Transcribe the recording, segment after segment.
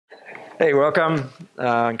Hey, welcome.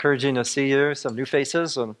 Encouraging to see you, some new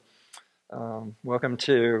faces, and welcome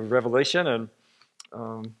to Revelation and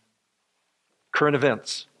um, current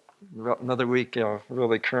events. Another week of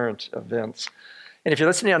really current events. And if you're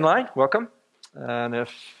listening online, welcome. And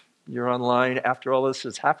if you're online after all this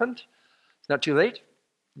has happened, it's not too late.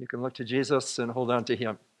 You can look to Jesus and hold on to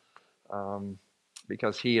him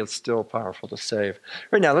because he is still powerful to save.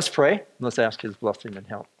 Right now, let's pray. Let's ask his blessing and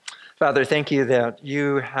help. Father, thank you that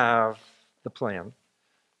you have the plan.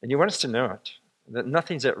 And you want us to know it, that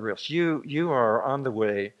nothing's at risk. You are on the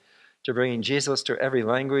way to bringing Jesus to every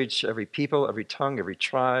language, every people, every tongue, every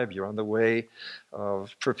tribe. You're on the way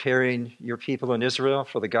of preparing your people in Israel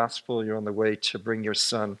for the gospel. You're on the way to bring your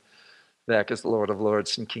son back as Lord of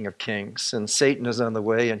Lords and King of Kings. And Satan is on the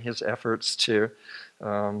way in his efforts to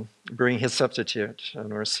bring his substitute. And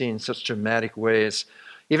we're seeing such dramatic ways.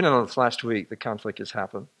 Even in this last week, the conflict has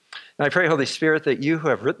happened. And I pray, Holy Spirit, that you who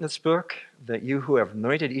have written this book, that you who have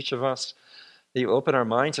anointed each of us, that you open our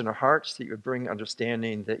minds and our hearts, that you would bring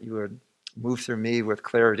understanding, that you would move through me with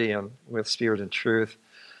clarity and with spirit and truth,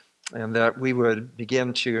 and that we would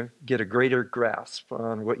begin to get a greater grasp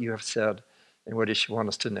on what you have said and what you want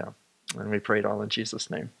us to know. And we pray it all in Jesus'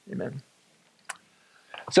 name. Amen.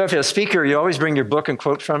 So if you're a speaker, you always bring your book and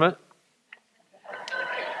quote from it.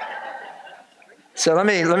 So let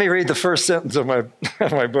me read the first sentence of my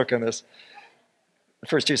book on this. The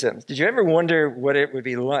first two sentences. Did you ever wonder what it would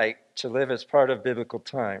be like to live as part of biblical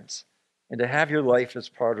times and to have your life as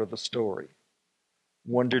part of the story?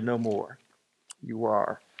 Wonder no more. You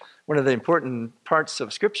are. One of the important parts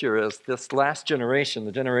of Scripture is this last generation,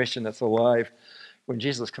 the generation that's alive when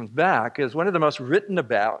Jesus comes back, is one of the most written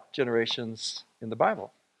about generations in the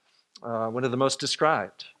Bible, one of the most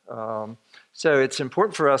described. So it's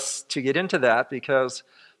important for us to get into that because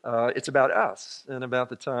it's about us and about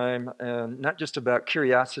the time and not just about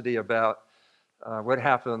curiosity about what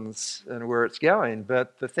happens and where it's going,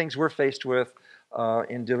 but the things we're faced with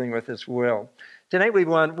in dealing with as well. Tonight we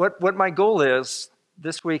want, what my goal is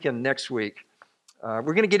this week and next week, we're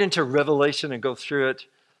going to get into Revelation and go through it,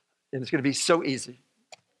 and it's going to be so easy.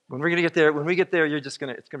 When we get there, it's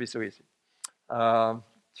going to be so easy.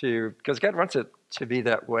 Because God wants it to be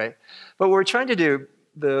that way. But what we're trying to do,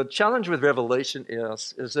 the challenge with Revelation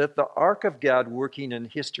is that the arc of God working in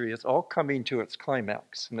history is all coming to its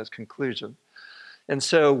climax and its conclusion. And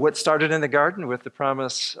so what started in the garden with the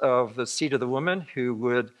promise of the seed of the woman who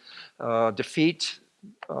would defeat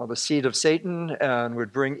the seed of Satan and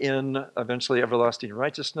would bring in eventually everlasting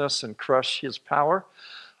righteousness and crush his power,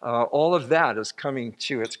 all of that is coming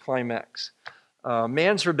to its climax.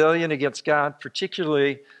 Man's rebellion against God,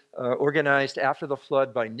 particularly organized after the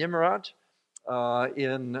flood by Nimrod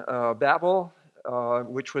in Babel,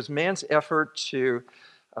 which was man's effort to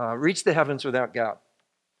reach the heavens without God.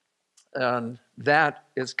 And that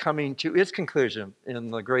is coming to its conclusion in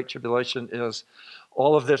the Great Tribulation, is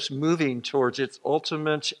all of this moving towards its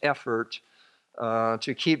ultimate effort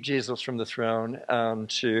to keep Jesus from the throne and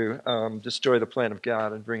to destroy the plan of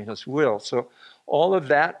God and bring his will. So all of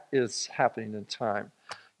that is happening in time.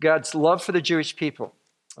 God's love for the Jewish people.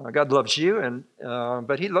 God loves you,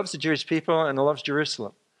 but he loves the Jewish people and loves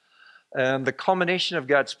Jerusalem. And the culmination of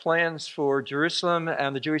God's plans for Jerusalem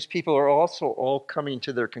and the Jewish people are also all coming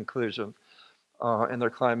to their conclusion and their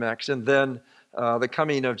climax. And then the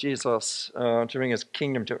coming of Jesus to bring his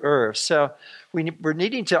kingdom to earth. So we're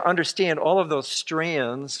needing to understand all of those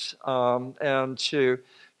strands and to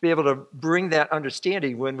be able to bring that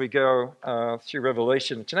understanding when we go through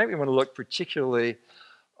Revelation. Tonight we want to look particularly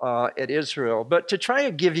at Israel. But to try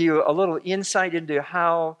and give you a little insight into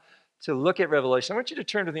how to look at Revelation, I want you to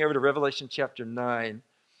turn with me over to Revelation chapter 9.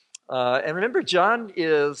 And remember, John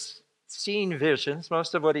is seeing visions.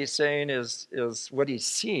 Most of what he's saying is what he's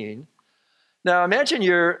seeing. Now imagine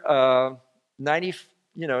you're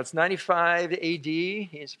 95 AD.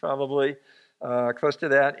 He's probably close to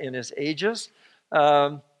that in his ages.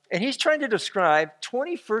 And he's trying to describe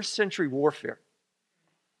 21st century warfare.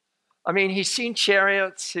 I mean, he's seen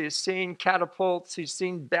chariots, he's seen catapults, he's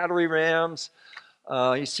seen battery rams,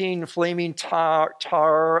 he's seen flaming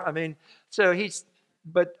tar. I mean,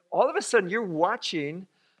 but all of a sudden you're watching,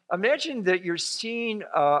 imagine that you're seeing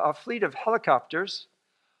a fleet of helicopters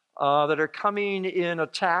that are coming in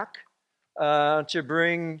attack to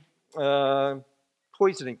bring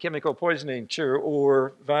chemical poisoning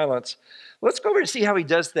or violence. Let's go over and see how he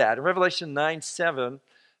does that. In Revelation 9:7,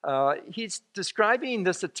 he's describing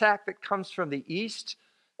this attack that comes from the east.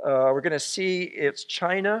 We're going to see it's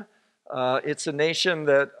China. It's a nation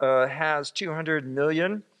that has 200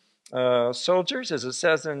 million soldiers, as it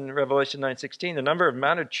says in Revelation 9:16, the number of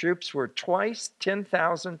mounted troops were twice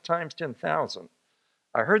 10,000 times 10,000.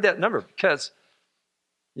 I heard that number because,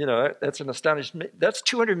 that's an astonishing, that's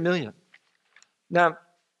 200 million. Now,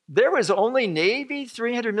 there was only maybe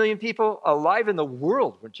 300 million people alive in the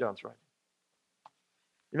world when John's writing.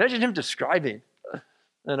 Imagine him describing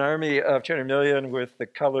an army of 200 million with the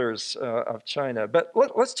colors of China. But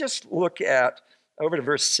let's just look at, over to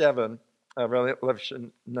verse 7 of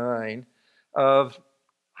Revelation 9, of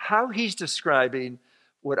how he's describing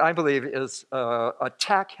what I believe is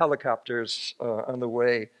attack helicopters on the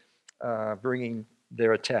way, bringing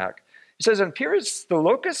their attack. He says, "And appears the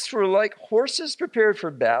locusts were like horses prepared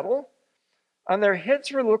for battle. On their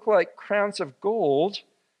heads were looked like crowns of gold,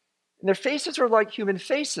 and their faces were like human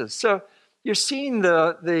faces." So you're seeing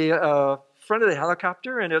the front of the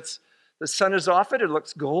helicopter, and the sun is off it. It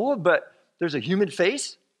looks gold, but there's a human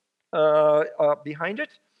face behind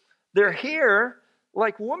it. Their hair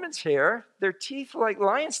like woman's hair, their teeth like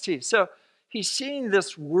lion's teeth. So he's seeing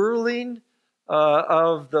this whirling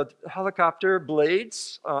of the helicopter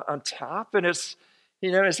blades on top, and it's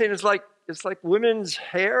saying it's like women's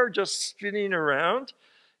hair just spinning around,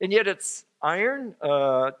 and yet it's iron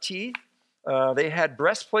teeth. They had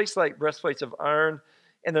breastplates like breastplates of iron,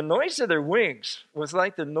 and the noise of their wings was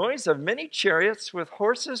like the noise of many chariots with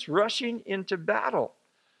horses rushing into battle.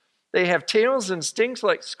 They have tails and stings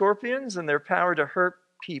like scorpions, and their power to hurt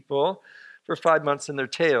people for 5 months in their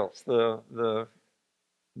tails, the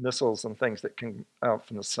missiles and things that come out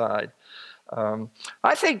from the side.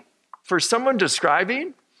 I think for someone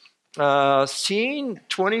describing, seeing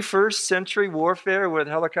 21st century warfare with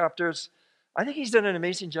helicopters, I think he's done an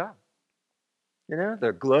amazing job.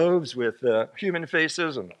 The globes with human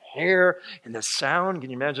faces and hair and the sound. Can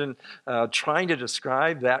you imagine trying to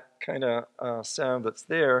describe that kind of sound that's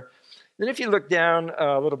there? Then if you look down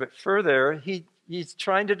a little bit further, he's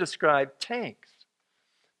trying to describe tanks.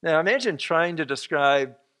 Now imagine trying to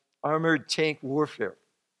describe armored tank warfare.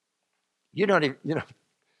 It's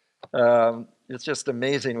just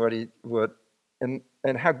amazing and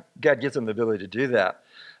how God gives him the ability to do that.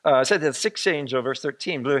 It said the sixth angel, verse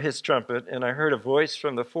 13, blew his trumpet, and I heard a voice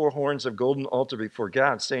from the four horns of golden altar before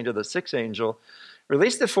God, saying to the sixth angel,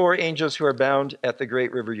 "Release the four angels who are bound at the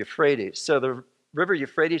great river Euphrates." So the river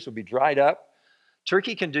Euphrates will be dried up.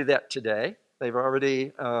 Turkey can do that today. They've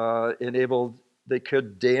already they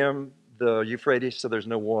could dam the Euphrates so there's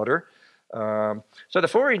no water. So the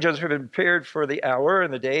four angels have been prepared for the hour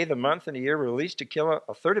and the day, the month and the year, released to kill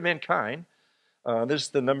a third of mankind. This is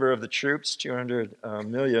the number of the troops, 200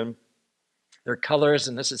 million. Their colors,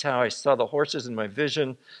 and this is how I saw the horses in my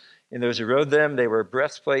vision. And those who rode them, they were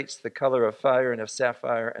breastplates, the color of fire and of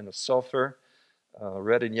sapphire and of sulfur,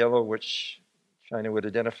 red and yellow, which China would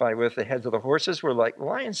identify with. The heads of the horses were like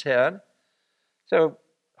lion's head. So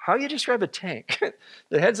how do you describe a tank?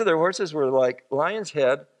 The heads of their horses were like lion's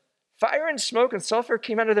head. Fire and smoke and sulfur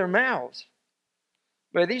came out of their mouths.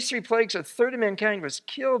 By these three plagues, a third of mankind was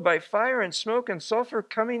killed by fire and smoke and sulfur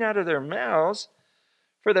coming out of their mouths.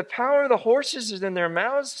 For the power of the horses is in their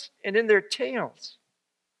mouths and in their tails.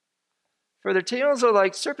 For their tails are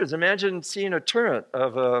like serpents. Imagine seeing a turret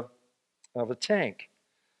of a tank.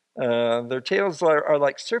 Their tails are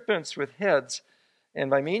like serpents with heads, and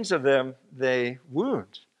by means of them, they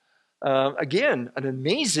wound. Again, an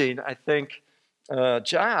amazing, I think,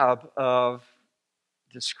 job of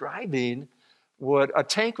describing what a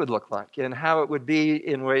tank would look like and how it would be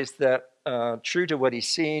in ways that true to what he's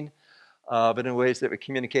seen, but in ways that would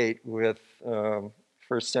communicate with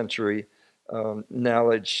first century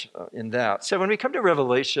knowledge in that. So when we come to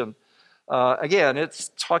Revelation, again,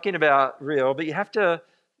 it's talking about real, but you have to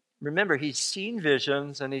remember he's seen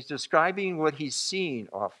visions and he's describing what he's seen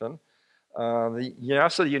often.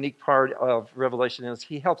 Also the unique part of Revelation is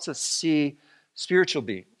he helps us see spiritual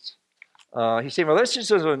beings. He's saying, well, this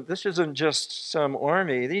isn't just some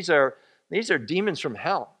army. These are demons from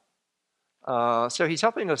hell. So he's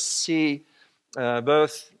helping us see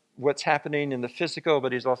both what's happening in the physical,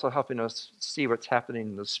 but he's also helping us see what's happening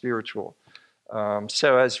in the spiritual.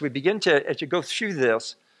 So as you go through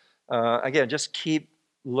this, again, just keep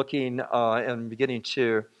looking and beginning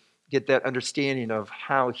to get that understanding of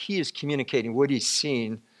how he is communicating what he's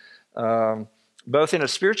seen, both in a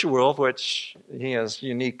spiritual world, which he is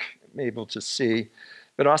unique, able to see,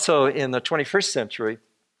 but also in the 21st century,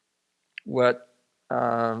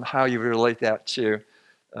 how you relate that to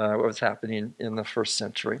what was happening in the first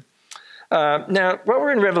century. Now, while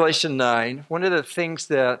we're in Revelation 9, one of the things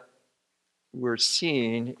that we're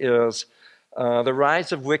seeing is the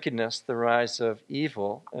rise of wickedness, the rise of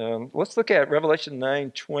evil. Let's look at Revelation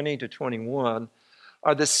 9, 20 to 21.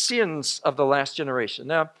 are the sins of the last generation.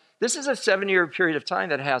 Now, this is a 7-year period of time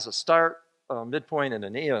that has a start, a midpoint, and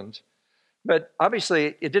an end. But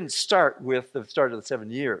obviously, it didn't start with the start of the 7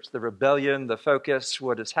 years. The rebellion, the focus,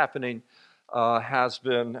 what is happening has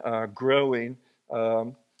been growing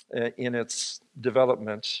in its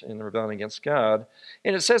development in the rebellion against God.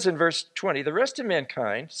 And it says in verse 20, the rest of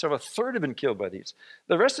mankind, so a third have been killed by these,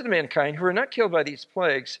 the rest of the mankind who were not killed by these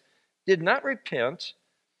plagues did not repent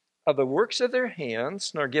of the works of their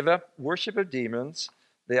hands, nor give up worship of demons,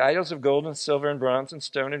 the idols of gold and silver and bronze and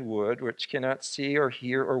stone and wood, which cannot see or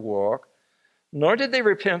hear or walk, nor did they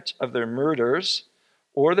repent of their murders,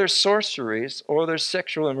 or their sorceries, or their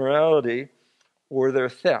sexual immorality, or their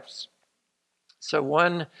thefts. So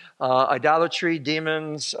one, idolatry,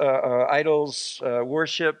 demons, idols,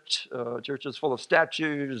 worshipped, churches full of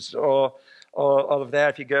statues, all of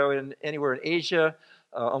that. If you go anywhere in Asia,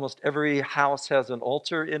 almost every house has an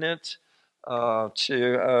altar in it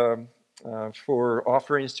for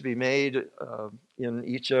offerings to be made in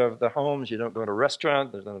each of the homes. You don't go to a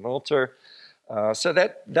restaurant, there's not an altar. So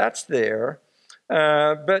that's there.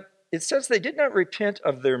 But it says they did not repent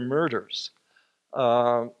of their murders.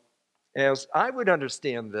 As I would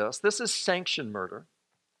understand this is sanctioned murder.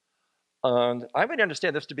 And I would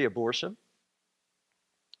understand this to be abortion.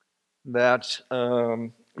 That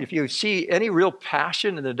if you see any real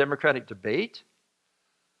passion in the Democratic debate,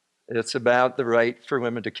 it's about the right for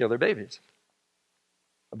women to kill their babies.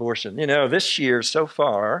 Abortion. You know, this year so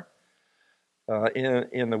far,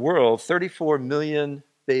 in the world, 34 million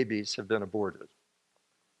babies have been aborted.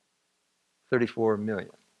 34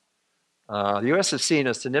 million. The U.S. has seen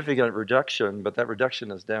a significant reduction, but that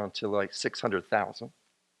reduction is down to like 600,000.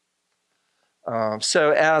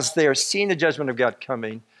 So as they are seeing the judgment of God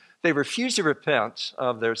coming, they refuse to repent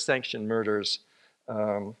of their sanctioned murders,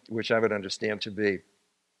 which I would understand to be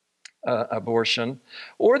abortion,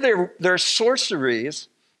 or their sorceries.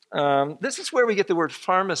 This is where we get the word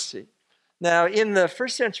pharmacy. Now, in the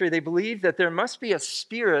first century, they believed that there must be a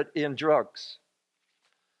spirit in drugs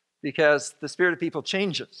because the spirit of people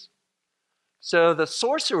changes. So the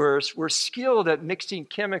sorcerers were skilled at mixing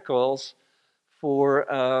chemicals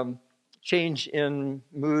for change in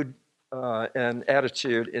mood and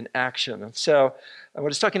attitude in action. And so what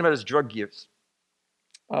it's talking about is drug use.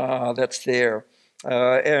 That's there.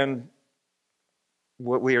 And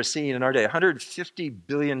what we are seeing in our day, $150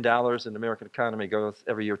 billion in the American economy goes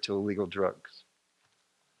every year to illegal drugs.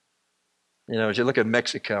 You know, as you look at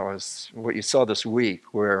Mexico, as what you saw this week,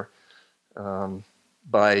 where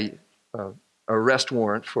by arrest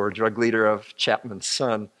warrant for a drug leader of Chapo's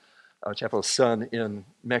son in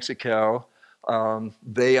Mexico,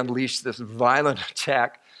 they unleashed this violent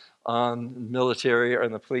attack on the military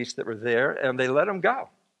and the police that were there, and they let him go.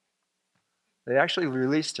 They actually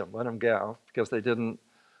released him, let him go, because they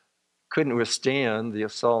couldn't withstand the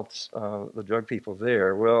assaults of the drug people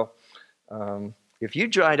there. Well, if you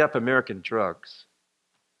dried up American drugs,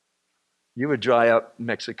 you would dry up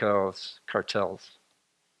Mexico's cartels.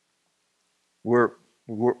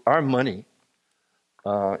 Our money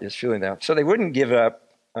is fueling that. So they wouldn't give up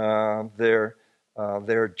their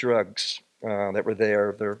drugs that were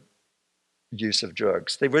there, their use of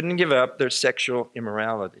drugs. They wouldn't give up their sexual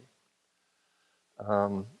immorality.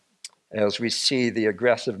 As we see the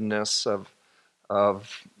aggressiveness of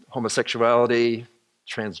homosexuality,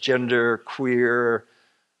 transgender, queer,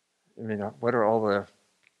 I mean, what are all the...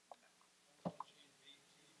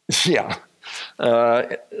 Yeah.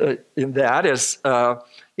 In that is,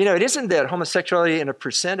 you know, it isn't that homosexuality in a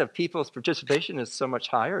percent of people's participation is so much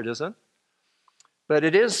higher, it isn't. But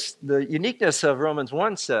it is the uniqueness of Romans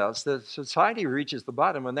 1 says that society reaches the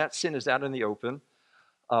bottom when that sin is out in the open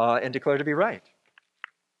and declared to be right.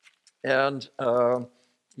 And,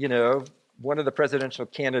 you know, one of the presidential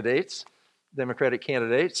candidates, Democratic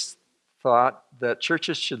candidates, thought that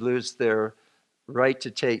churches should lose their right to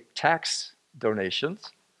take tax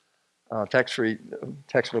donations, tax-free,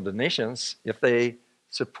 taxable donations, if they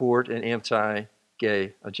support an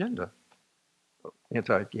anti-gay agenda,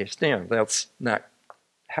 anti-gay stand. That's not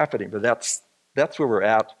happening, but that's where we're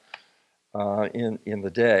at in the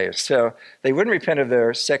day. So they wouldn't repent of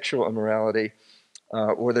their sexual immorality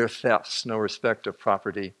or their thefts, no respect of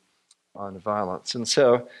property on violence. And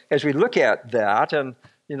so as we look at that, and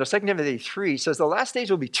you know, 2 Timothy 3 says the last days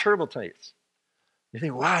will be terrible days. You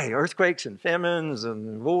think, why? Earthquakes and famines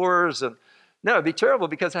and wars? And no, it'd be terrible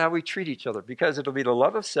because of how we treat each other, because it'll be the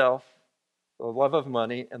love of self, the love of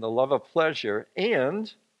money, and the love of pleasure,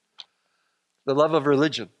 and the love of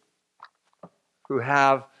religion, who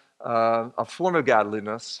have a form of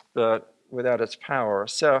godliness, but without its power.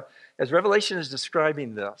 So as Revelation is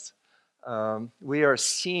describing this, we are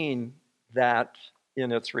seeing that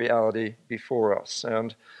in its reality before us.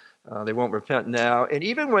 And they won't repent now. And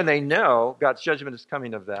even when they know God's judgment is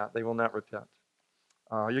coming of that, they will not repent.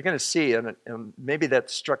 You're going to see, and maybe that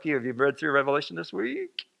struck you. Have you read through Revelation this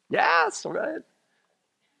week? Yes, all right.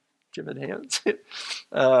 Giving hands.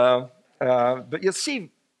 But you'll see,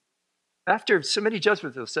 after so many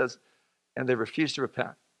judgments, it says, and they refuse to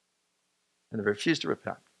repent. And they refuse to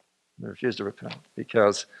repent. They refuse to repent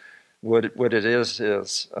because what it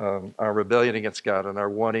is our rebellion against God and our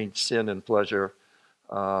wanting sin and pleasure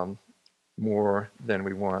more than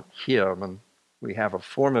we want Him. And we have a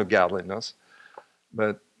form of godliness,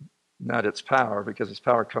 but not its power, because its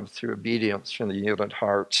power comes through obedience from the yielded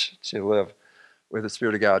heart to live with the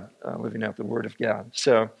Spirit of God, living out the Word of God.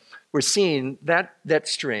 So we're seeing that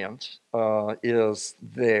strand is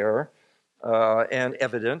there and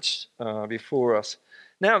evident before us.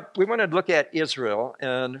 Now, we want to look at Israel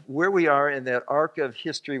and where we are in that arc of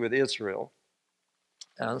history with Israel.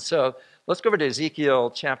 And so let's go over to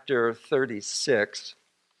Ezekiel chapter 36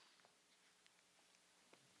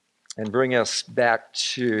 and bring us back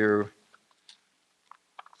to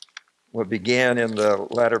what began in the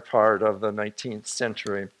latter part of the 19th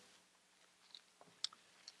century.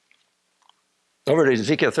 Over to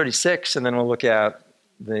Ezekiel 36, and then we'll look at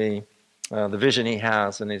the vision he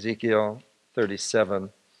has in Ezekiel 37.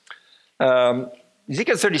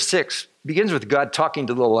 Ezekiel 36 begins with God talking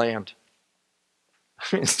to the land.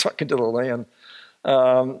 He's talking to the land.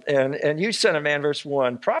 And you, son of man, verse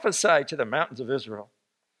 1, prophesy to the mountains of Israel.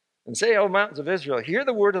 And say, O mountains of Israel, hear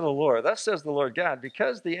the word of the Lord. Thus says the Lord God,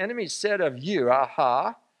 because the enemy said of you,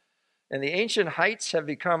 aha, and the ancient heights have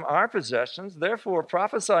become our possessions, therefore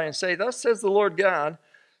prophesy and say, thus says the Lord God,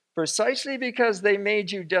 precisely because they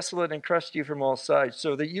made you desolate and crushed you from all sides,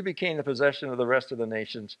 so that you became the possession of the rest of the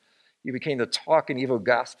nations. You became the talk and evil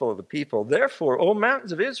gospel of the people. Therefore, O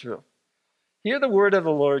mountains of Israel, hear the word of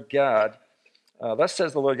the Lord God. Thus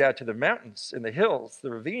says the Lord God to the mountains and the hills,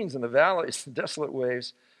 the ravines and the valleys, the desolate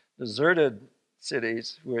waves, deserted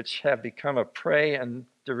cities, which have become a prey and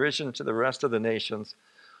derision to the rest of the nations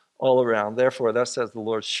all around. Therefore, thus says the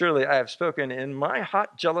Lord, surely I have spoken in my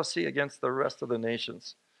hot jealousy against the rest of the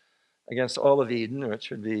nations, against all of Eden,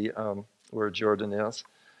 which would be where Jordan is,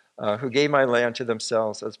 who gave my land to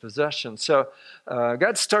themselves as possession. So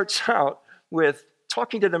God starts out with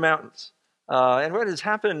talking to the mountains. And what has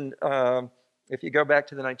happened, if you go back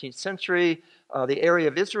to the 19th century, the area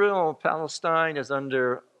of Israel, Palestine, is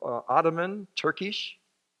under Ottoman, Turkish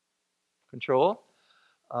control,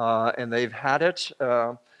 and they've had it.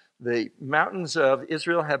 The mountains of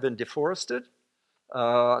Israel have been deforested,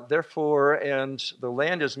 therefore, and the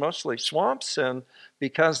land is mostly swamps, and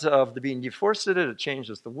because of the being deforested, it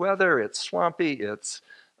changes the weather, it's swampy, it's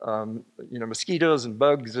mosquitoes and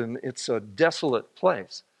bugs, and it's a desolate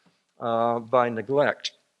place by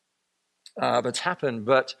neglect. That's happened,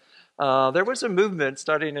 but there was a movement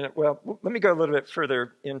starting in, well, let me go a little bit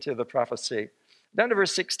further into the prophecy. Down to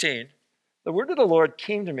verse 16. The word of the Lord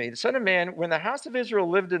came to me, the Son of Man, when the house of Israel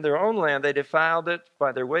lived in their own land, they defiled it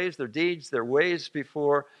by their ways, their deeds. Their ways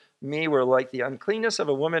before me were like the uncleanness of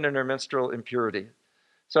a woman in her menstrual impurity.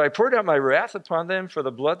 So I poured out my wrath upon them for the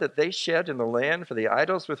blood that they shed in the land, for the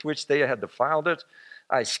idols with which they had defiled it.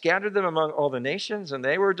 I scattered them among all the nations, and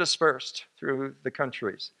they were dispersed through the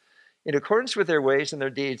countries. In accordance with their ways and their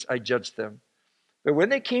deeds, I judged them. But when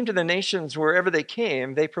they came to the nations, wherever they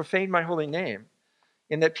came, they profaned my holy name.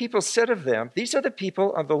 And that people said of them, these are the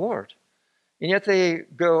people of the Lord. And yet they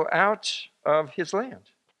go out of his land.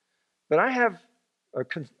 But I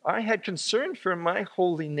had concern for my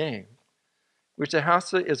holy name, which the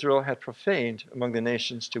house of Israel had profaned among the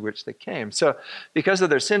nations to which they came. So because of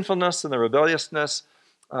their sinfulness and their rebelliousness,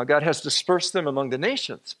 God has dispersed them among the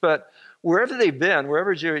nations. But wherever they've been,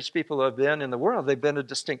 wherever Jewish people have been in the world, they've been a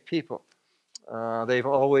distinct people. They've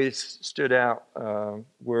always stood out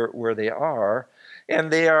where they are. And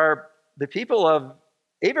they are the people of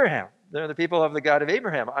Abraham. They're the people of the God of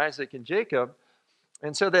Abraham, Isaac, and Jacob.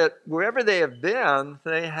 And so that wherever they have been,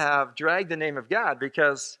 they have dragged the name of God,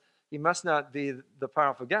 because he must not be the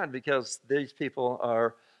powerful God, because these people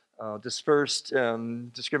are dispersed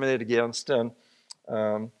and discriminated against. And,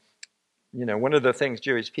 one of the things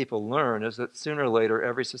Jewish people learn is that sooner or later,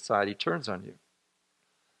 every society turns on you.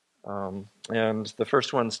 And the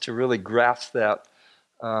first ones to really grasp that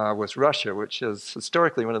was Russia, which is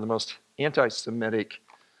historically one of the most anti-Semitic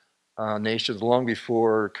nations, long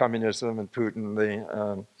before communism and Putin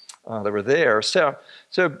they were there. So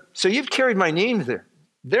you've carried my name there.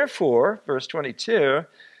 Therefore, verse 22,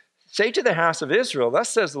 say to the house of Israel, thus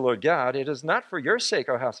says the Lord God, it is not for your sake,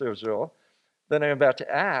 O house of Israel, that I am about to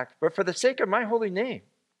act, but for the sake of my holy name,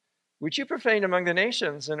 which you profaned among the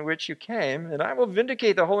nations in which you came, and I will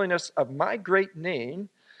vindicate the holiness of my great name,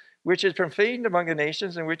 which is profaned among the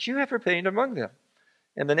nations in which you have profaned among them.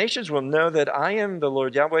 And the nations will know that I am the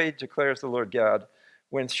Lord Yahweh, declares the Lord God,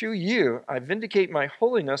 when through you I vindicate my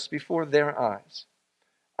holiness before their eyes.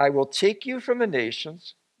 I will take you from the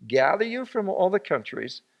nations, gather you from all the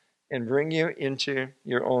countries, and bring you into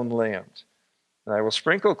your own land. And I will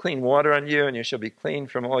sprinkle clean water on you, and you shall be clean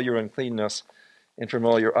from all your uncleanness and from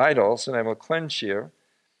all your idols, and I will cleanse you.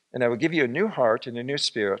 And I will give you a new heart and a new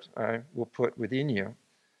spirit I will put within you.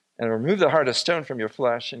 And I will remove the heart of stone from your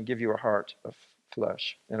flesh and give you a heart of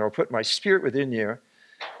flesh. And I will put my spirit within you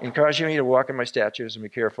and cause you to walk in my statutes and be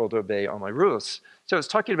careful to obey all my rules. So it's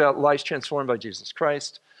talking about lives transformed by Jesus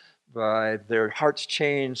Christ, by their hearts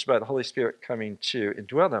changed, by the Holy Spirit coming to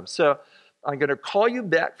indwell them. So I'm going to call you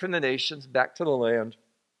back from the nations, back to the land,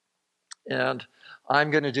 and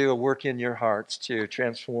I'm going to do a work in your hearts to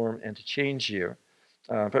transform and to change you,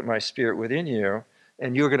 put my spirit within you,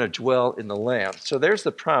 and you're going to dwell in the land. So there's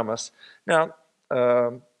the promise. Now,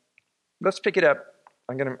 let's pick it up.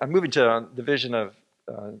 I'm moving to the vision of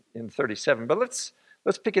in 37, but let's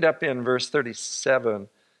pick it up in verse 37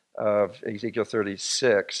 of Ezekiel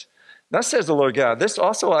 36. Thus says the Lord God, this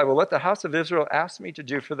also I will let the house of Israel ask me to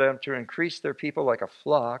do for them, to increase their people like a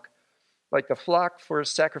flock, like the flock for a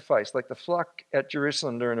sacrifice, like the flock at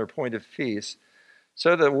Jerusalem during her appointed feast.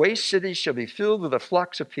 So the waste cities shall be filled with the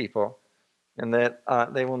flocks of people, and that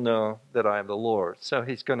they will know that I am the Lord. So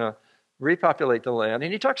he's going to repopulate the land.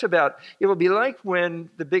 And he talks about it will be like when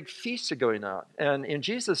the big feasts are going on. And in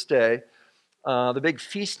Jesus' day, the big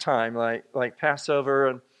feast time, like Passover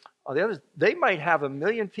and all the others, they might have 1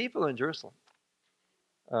 million people in Jerusalem.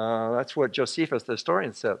 That's what Josephus, the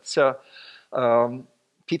historian, said. So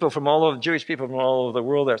people from all over, Jewish people from all over the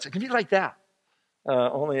world there. So it can be like that.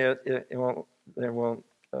 Only it won't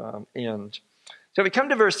end. So we come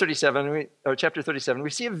to verse 37, or chapter 37.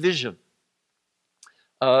 We see a vision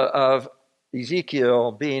of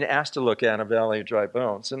Ezekiel being asked to look at a valley of dry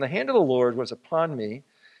bones. And the hand of the Lord was upon me,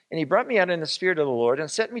 and he brought me out in the spirit of the Lord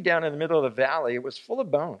and set me down in the middle of the valley. It was full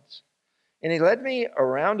of bones. And he led me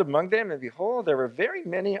around among them, and behold, there were very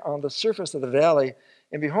many on the surface of the valley,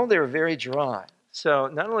 and behold, they were very dry. So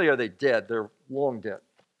not only are they dead, they're long dead.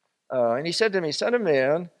 And he said to me, Son of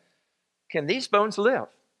man, can these bones live?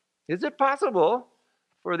 Is it possible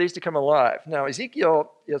for these to come alive? Now,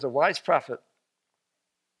 Ezekiel is a wise prophet.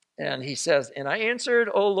 And he says, and I answered,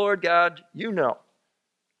 O Lord God, you know.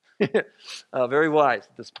 Very wise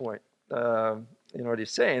at this point in what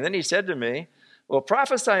he's saying. Then he said to me, well,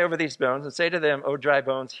 prophesy over these bones and say to them, O dry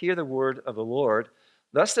bones, hear the word of the Lord.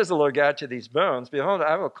 Thus says the Lord God to these bones, behold,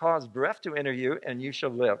 I will cause breath to enter you, and you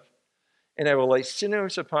shall live. And I will lay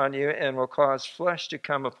sinews upon you, and will cause flesh to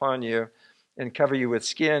come upon you, and cover you with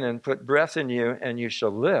skin, and put breath in you, and you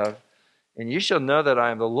shall live. And you shall know that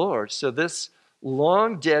I am the Lord. So this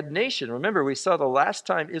long dead nation, remember, we saw the last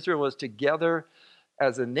time Israel was together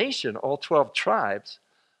as a nation, all 12 tribes,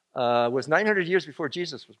 was 900 years before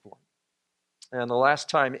Jesus was born. And the last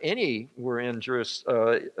time any were in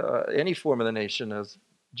any form of the nation as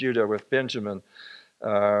Judah with Benjamin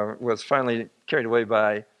was finally carried away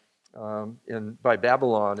by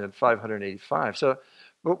Babylon in 585. So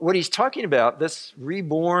what he's talking about, this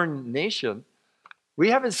reborn nation, we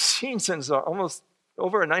haven't seen since almost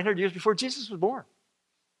over 900 years before Jesus was born.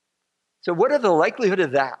 So what are the likelihood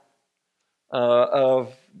of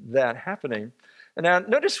that happening? And now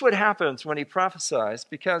notice what happens when he prophesies,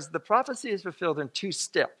 because the prophecy is fulfilled in 2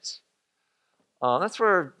 steps. That's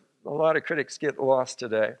where a lot of critics get lost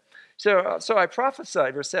today. So I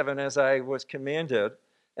prophesied, verse 7, as I was commanded.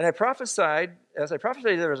 And I prophesied, as I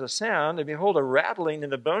prophesied, there was a sound, and behold, a rattling,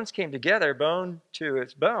 and the bones came together, bone to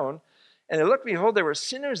its bone. And I looked, behold, there were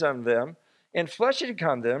sinews on them, and flesh had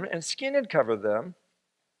come them, and skin had covered them,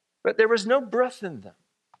 but there was no breath in them.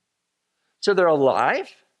 So they're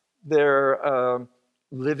alive, they're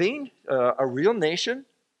living, a real nation,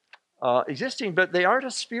 existing, but they aren't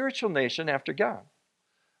a spiritual nation after God.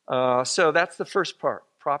 So that's the first part.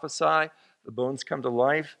 Prophesy, the bones come to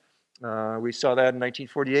life. We saw that in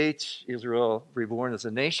 1948, Israel reborn as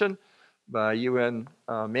a nation by UN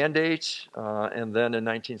mandate, and then in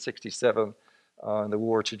 1967, in the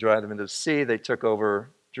war to drive them into the sea, they took over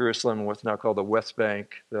Jerusalem, what's now called the West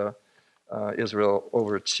Bank, Israel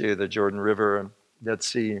over to the Jordan River and Dead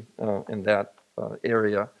Sea in that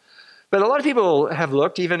area. But a lot of people have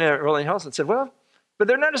looked, even at Rolling Hills, and said, well, but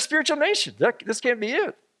they're not a spiritual nation. This can't be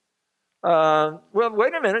it. Well,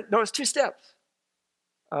 wait a minute. No, it's 2 steps.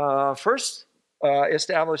 First,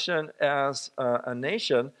 establishing as a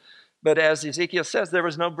nation, But as Ezekiel says, there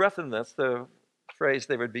was no breath in this, the phrase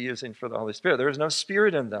they would be using for the Holy Spirit. There was no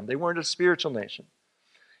spirit in them. They weren't a spiritual nation.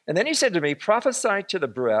 And then he said to me, prophesy to the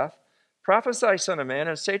breath, prophesy, son of man,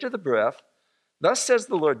 and say to the breath, thus says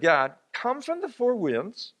the Lord God, come from the four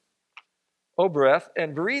winds, O breath,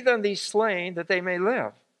 and breathe on these slain that they may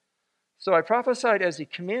live. So I prophesied as he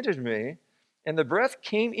commanded me, and the breath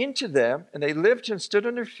came into them, and they lived and stood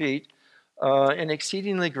on their feet, an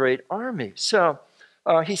exceedingly great army. So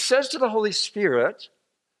he says to the Holy Spirit,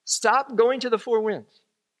 stop going to the four winds.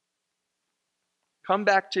 Come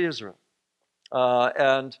back to Israel.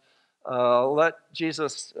 And let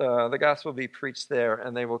Jesus, the gospel be preached there,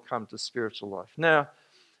 and they will come to spiritual life. Now,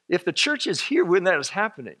 if the church is here when that is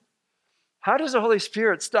happening, how does the Holy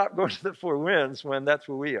Spirit stop going to the four winds when that's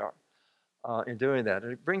where we are in doing that?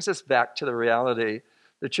 And it brings us back to the reality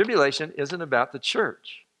the tribulation isn't about the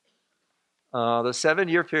church. The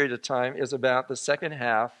 7-year period of time is about the second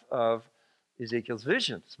half of Ezekiel's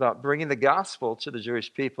vision. It's about bringing the gospel to the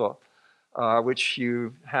Jewish people, which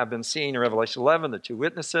you have been seeing in Revelation 11, the two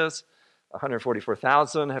witnesses.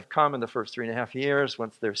 144,000 have come in the first 3.5 years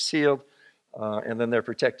once they're sealed, and then they're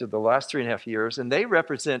protected the last 3.5 years. And they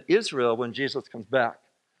represent Israel when Jesus comes back.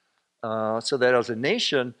 So that as a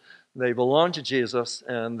nation, they belong to Jesus,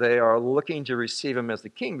 and they are looking to receive him as the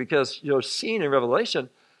king, because you're seeing in Revelation,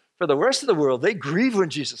 for the rest of the world, they grieve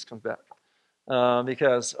when Jesus comes back,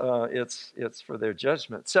 because it's for their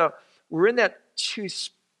judgment. So we're in that two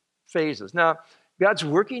phases. Now, God's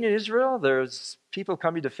working in Israel. There's people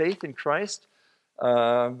coming to faith in Christ,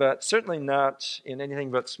 but certainly not in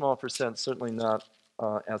anything but small percent, certainly not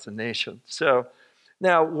as a nation. So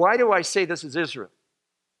now, why do I say this is Israel?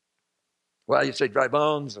 Well, you say dry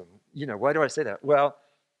bones, and, why do I say that? Well,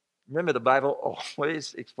 remember, the Bible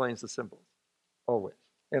always explains the symbols, always.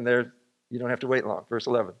 And there, you don't have to wait long. Verse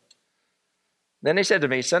 11. Then he said to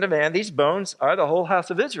me, son of man, these bones are the whole house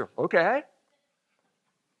of Israel. Okay.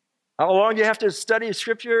 How long do you have to study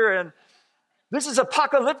Scripture? And this is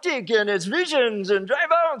apocalyptic, and it's visions and dry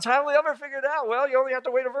bones. How will we ever figure it out? Well, you only have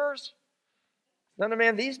to wait a verse. Son of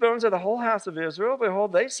man, these bones are the whole house of Israel.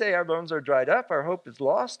 Behold, they say our bones are dried up. Our hope is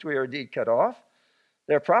lost. We are indeed cut off.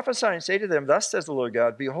 They're prophesying, say to them, thus says the Lord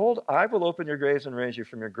God, behold, I will open your graves and raise you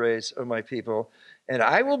from your graves, O my people, and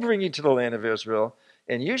I will bring you to the land of Israel.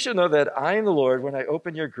 And you shall know that I am the Lord when I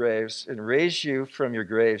open your graves and raise you from your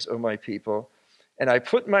graves, O my people. And I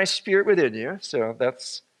put my spirit within you, so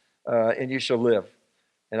that's, and you shall live.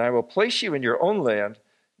 And I will place you in your own land.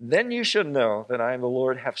 Then you shall know that I am the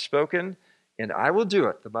Lord, have spoken, and I will do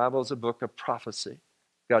it. The Bible is a book of prophecy.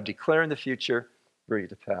 God declaring the future, bring it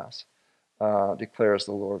to pass, declares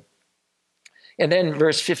the Lord. And then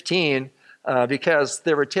verse 15, because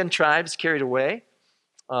there were 10 tribes carried away,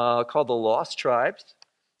 called the lost tribes.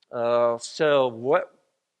 So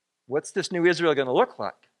what's this new Israel going to look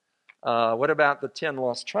like? What about the 10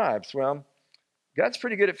 lost tribes? Well, God's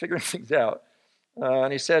pretty good at figuring things out.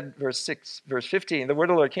 And he said, verse 15, the word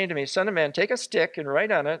of the Lord came to me, son of man, take a stick and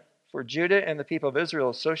write on it for Judah and the people of Israel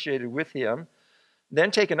associated with him. Then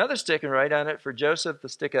take another stick and write on it for Joseph, the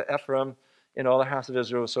stick of Ephraim, and all the house of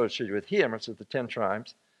Israel associated with him, which is the 10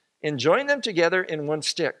 tribes, and join them together in one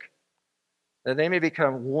stick, that they may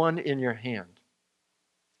become one in your hand.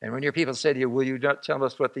 And when your people say to you, will you not tell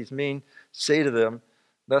us what these mean? Say to them,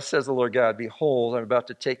 thus says the Lord God, behold, I'm about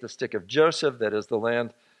to take the stick of Joseph, that is the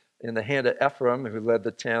land, in the hand of Ephraim, who led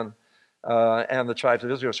the 10, and the tribes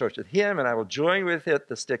of Israel associated with him, and I will join with it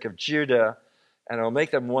the stick of Judah, and I will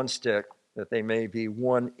make them one stick, that they may be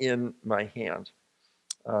one in my hand.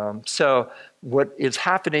 So what is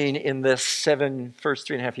happening in this first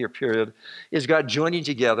 3.5 year period is God joining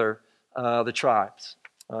together the tribes.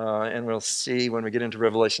 And we'll see when we get into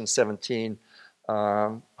Revelation 17,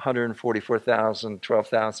 144,000,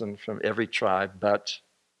 12,000 from every tribe but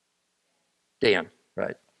Dan,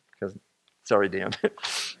 right? Sorry, Dan.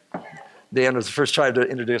 Dan was the first tribe to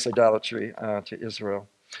introduce idolatry to Israel.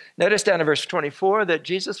 Notice down in verse 24 that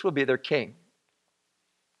Jesus will be their king.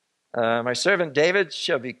 My servant David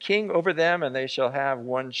shall be king over them, and they shall have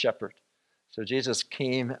one shepherd. So Jesus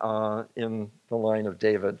came in the line of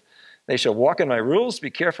David. They shall walk in my rules, be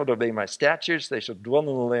careful to obey my statutes. They shall dwell in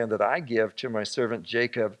the land that I give to my servant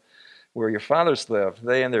Jacob, where your fathers lived.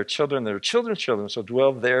 They and their children's children shall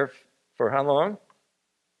dwell there for how long?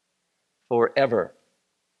 Forever.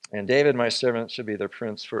 And David, my servant, shall be their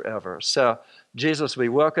prince forever. So Jesus will be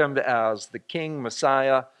welcomed as the King,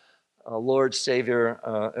 Messiah, Lord, Savior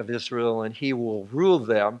of Israel, and he will rule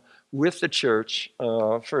them with the church,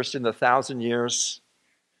 first in the 1,000 years,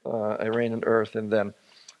 a reign on earth, and then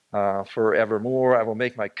forevermore. I will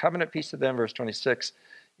make my covenant peace with them, verse 26.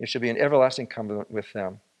 It shall be an everlasting covenant with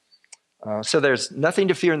them. So there's nothing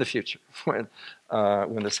to fear in the future when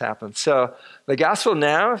this happens. So the gospel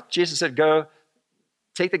now, Jesus said, go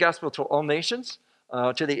take the gospel to all nations,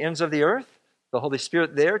 to the ends of the earth. The Holy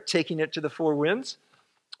Spirit there, taking it to the four winds.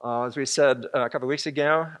 As we said a couple of weeks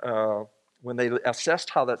ago, when they assessed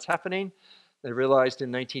how that's happening, they realized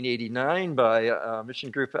in 1989 by a mission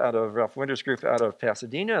group out of Ralph Winter's group out of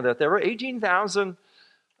Pasadena that there were 18,000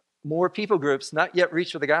 more people groups not yet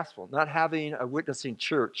reached with the gospel, not having a witnessing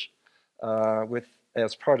church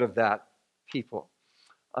as part of that people.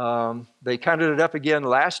 They counted it up again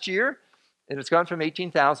last year, and it's gone from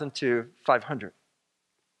 18,000 to 500.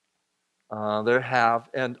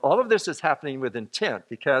 And all of this is happening with intent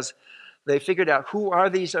because they figured out who are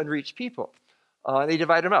these unreached people. They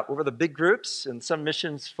divide them up. What are the big groups? And some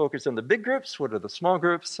missions focus on the big groups. What are the small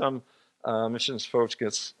groups? Some missions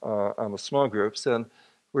focus on the small groups. And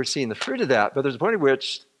we're seeing the fruit of that. But there's a point at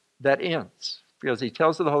which that ends because he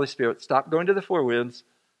tells the Holy Spirit, stop going to the four winds,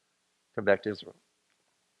 come back to Israel.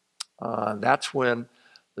 That's when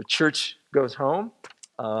the church goes home.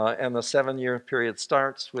 And the 7-year period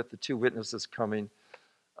starts with the two witnesses coming,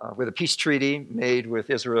 with a peace treaty made with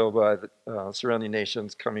Israel by the surrounding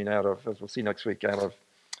nations coming out of, as we'll see next week, out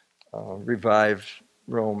of revived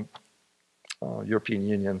Rome, European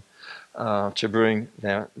Union, to bring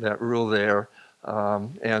that rule there.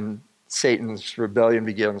 And Satan's rebellion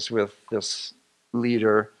begins with this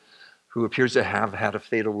leader who appears to have had a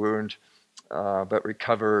fatal wound, but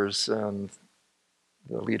recovers, and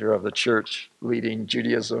the leader of the church leading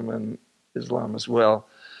Judaism and Islam as well,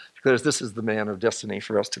 because this is the man of destiny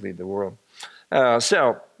for us to lead the world.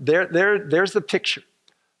 So there's the picture.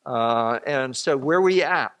 And so where are we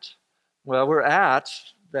at? Well, we're at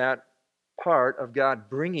that part of God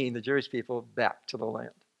bringing the Jewish people back to the land.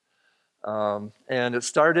 And it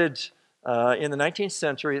started in the 19th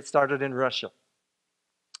century. It started in Russia.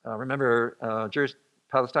 Remember,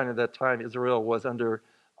 Palestine at that time, Israel was under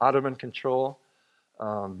Ottoman control.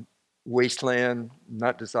 Wasteland,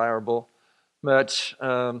 not desirable. But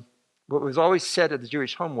what was always said at the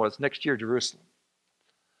Jewish home was, next year, Jerusalem.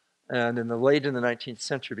 And in the 19th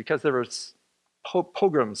century, because there were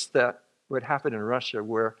pogroms that would happen in Russia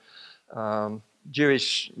where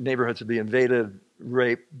Jewish neighborhoods would be invaded,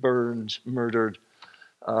 raped, burned, murdered,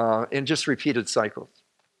 in just repeated cycles.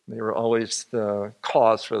 They were always the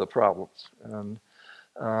cause for the problems. And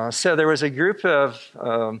so there was a group of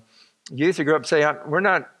youth who grew up saying, we're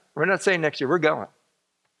not saying next year, we're going.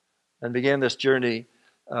 And began this journey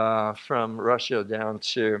from Russia down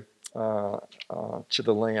to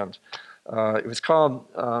the land. It was called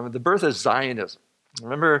the birth of Zionism.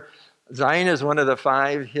 Remember, Zion is one of the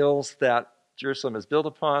 5 hills that Jerusalem is built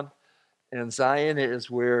upon. And Zion is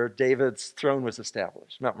where David's throne was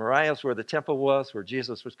established. Mount Moriah is where the temple was, where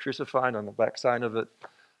Jesus was crucified on the backside of it.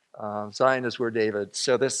 Zion is where David.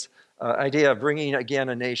 So this idea of bringing again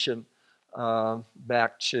a nation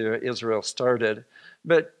back to Israel started.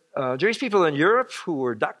 But Jewish people in Europe who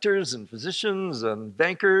were doctors and physicians and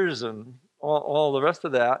bankers and all the rest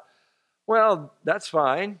of that, well, that's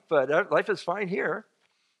fine, but life is fine here.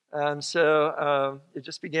 And so it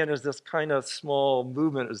just began as this kind of small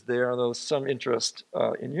movement was there, although was some interest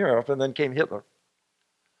in Europe. And then came Hitler,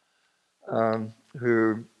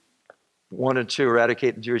 who wanted to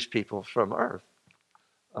eradicate the Jewish people from earth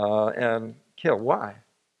and kill. Why?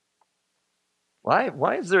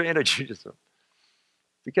 Why is there anti-Judaism?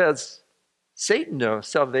 Because Satan knows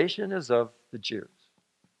salvation is of the Jews.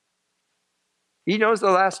 He knows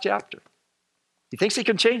the last chapter. He thinks he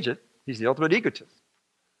can change it. He's the ultimate egotist.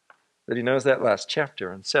 But he knows that last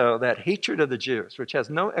chapter. And so that hatred of the Jews, which has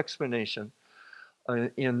no explanation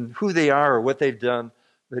in who they are or what they've done,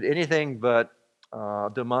 but anything but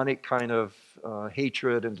demonic kind of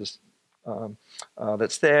hatred and just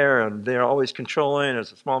that's there, and they're always controlling.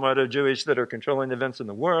 There's a small amount of Jewish that are controlling events in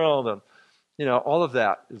the world, and all of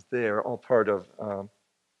that is there, all part of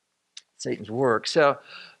Satan's work. So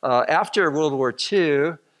after World War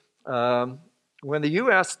II, when the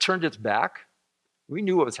U.S. turned its back, we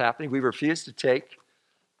knew what was happening. We refused to take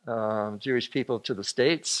Jewish people to the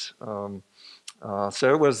States. So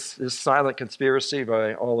it was this silent conspiracy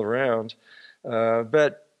by all around.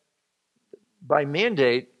 But by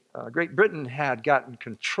mandate, Great Britain had gotten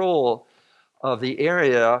control of the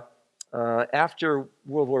area after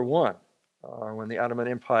World War I, when the Ottoman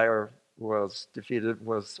Empire was defeated,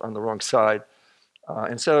 was on the wrong side.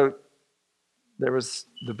 And so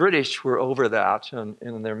the British were over that and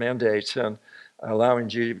in their mandate and allowing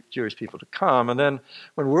Jewish people to come. And then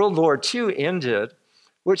when World War II ended,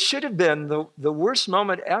 which should have been the worst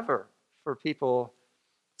moment ever for people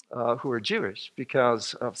who were Jewish,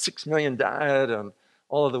 because 6 million died and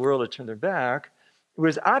all of the world had turned their back. It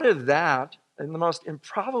was out of that, and the most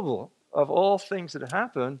improbable of all things that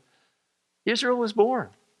happened, Israel was born.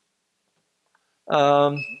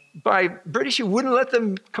 By British, you wouldn't let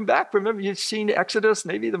them come back. Remember, you've seen Exodus,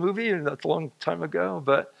 maybe the movie, and that's a long time ago,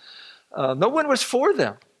 but no one was for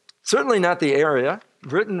them. Certainly not the area.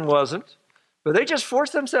 Britain wasn't, but they just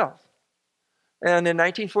forced themselves. And in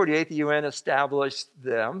 1948, the UN established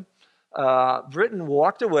them. Britain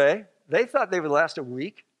walked away. They thought they would last a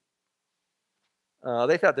week.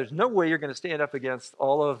 They thought there's no way you're going to stand up against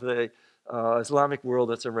all of the Islamic world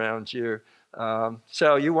that's around you.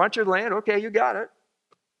 So you want your land? Okay, you got it.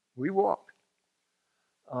 We walk.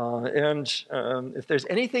 If there's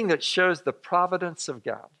anything that shows the providence of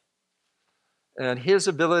God and his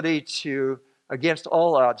ability to, against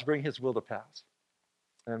all odds, bring his will to pass,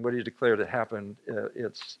 and what he declared to happen,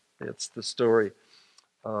 it's the story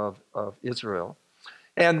of Israel.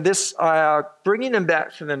 And this bringing them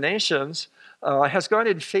back from the nations has gone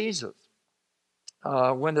in phases.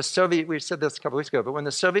 When the Soviet, we said this a couple weeks ago, but when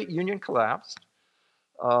the Soviet Union collapsed,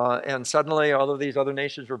 and suddenly all of these other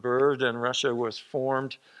nations were birthed and Russia was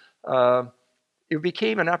formed, it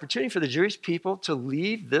became an opportunity for the Jewish people to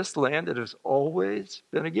leave this land that has always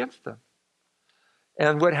been against them.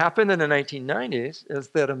 And what happened in the 1990s is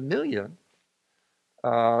that 1 million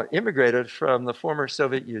immigrated from the former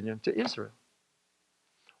Soviet Union to Israel.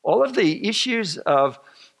 All of the issues of,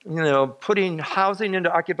 putting housing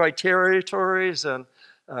into occupied territories, and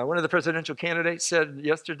one of the presidential candidates said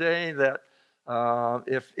yesterday that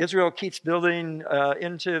if Israel keeps building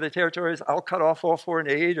into the territories, I'll cut off all foreign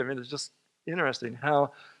aid. I mean, it's just interesting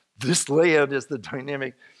how this land is the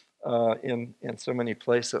dynamic in so many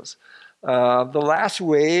places. The last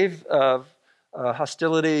wave of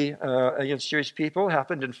hostility against Jewish people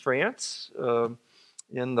happened in France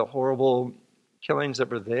in the horrible killings that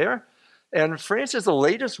were there. And France is the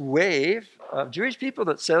latest wave of Jewish people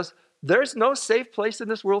that says there's no safe place in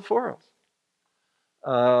this world for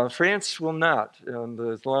us. France will not. And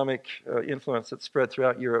the Islamic influence that spread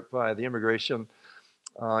throughout Europe by the immigration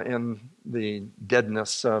and the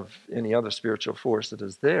deadness of any other spiritual force that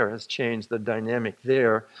is there has changed the dynamic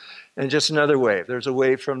there. And just another wave. There's a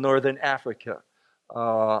wave from northern Africa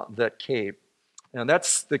that came. And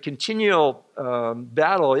that's the continual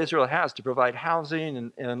battle Israel has to provide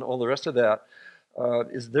housing and all the rest of that.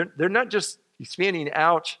 They're not just expanding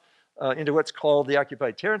out into what's called the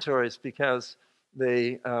occupied territories because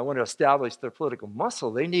they want to establish their political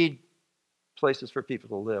muscle. They need places for people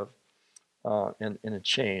to live and a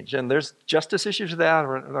change. And there's justice issues with that.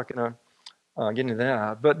 We're not going to get into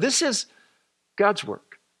that. But this is God's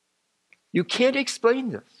work. You can't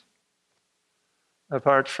explain this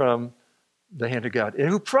apart from the hand of God. And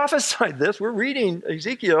who prophesied this? We're reading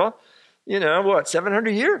Ezekiel, 700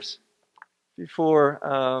 years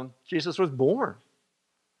before Jesus was born.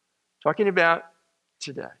 Talking about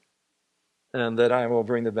today. And that I will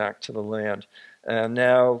bring them back to the land. And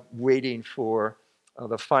now waiting for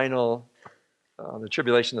the final, the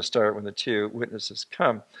tribulation to start when the two witnesses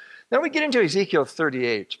come. Now we get into Ezekiel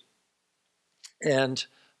 38. And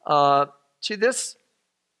to this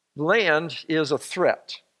land is a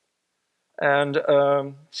threat. And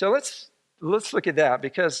so let's look at that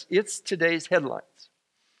because it's today's headlines.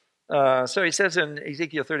 So he says in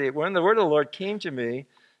Ezekiel 38, when the word of the Lord came to me,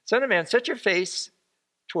 Son of man, set your face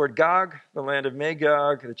toward Gog, the land of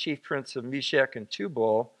Magog, the chief prince of Meshech and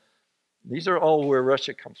Tubal. These are all where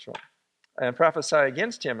Russia comes from. And prophesy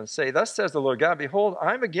against him and say, thus says the Lord God, behold,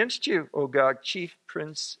 I'm against you, O Gog, chief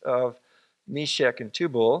prince of Meshech and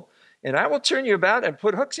Tubal, and I will turn you about and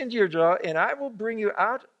put hooks into your jaw, and I will bring you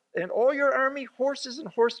out and all your army, horses and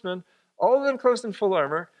horsemen, all of them clothed in full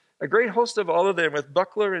armor, a great host of all of them with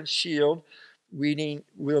buckler and shield,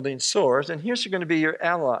 wielding swords. And here's going to be your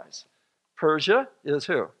allies. Persia is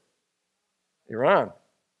who? Iran.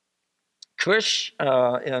 Cush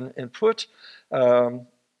and Put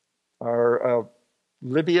are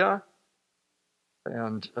Libya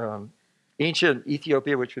and ancient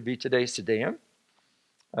Ethiopia, which would be today's Sudan,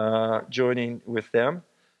 joining with them.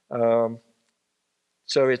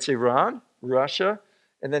 So it's Iran, Russia,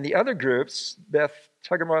 and then the other groups, Beth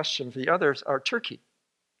Togarmah and the others, are Turkey.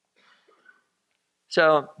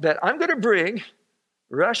 So that I'm going to bring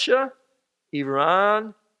Russia,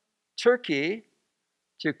 Iran, Turkey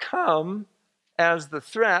to come as the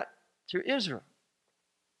threat to Israel.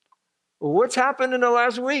 What's happened in the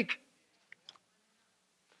last week?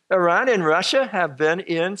 Iran and Russia have been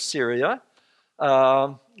in Syria.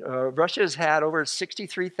 Russia has had over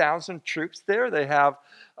 63,000 troops there. They have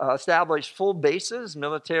established full bases,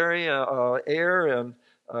 military, air, and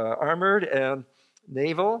armored, and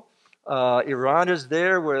naval. Iran is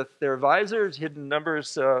there with their advisors, hidden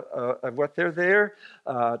numbers of what they're there.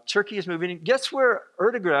 Turkey is moving in. Guess where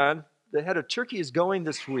Erdogan, the head of Turkey, is going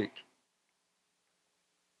this week?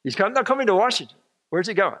 He's not coming to Washington. Where's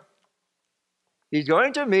he going? He's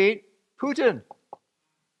going to meet Putin.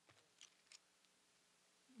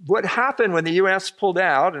 What happened when the U.S. pulled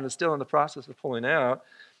out, and is still in the process of pulling out,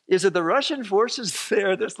 is that the Russian forces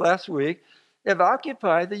there this last week have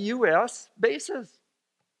occupied the U.S. bases.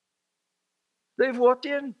 They've walked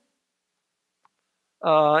in,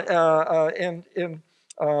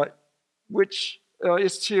 which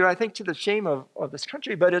is to, I think, to the shame of this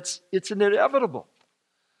country, but it's inevitable.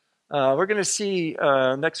 We're going to see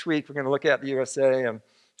next week, we're going to look at the USA and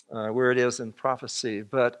where it is in prophecy.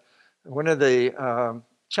 But one of the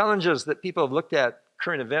challenges that people have looked at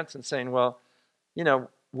current events and saying, well, you know,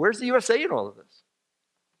 where's the USA in all of this?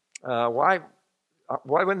 Why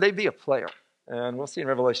wouldn't they be a player? And we'll see in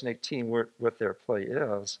Revelation 18 what their play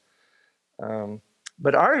is.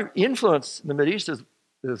 But our influence in the Middle East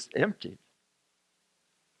is empty.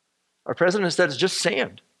 Our president said it's just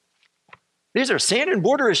sand. These are sand and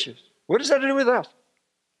border issues. What does that have to do with us?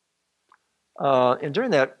 And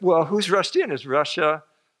during that, well, who's rushed in? Is Russia,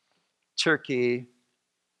 Turkey,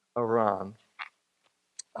 Iran.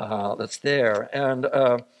 That's there. And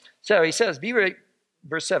so he says, be ready,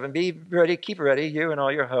 verse 7, be ready, keep ready, you and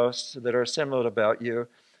all your hosts that are assembled about you,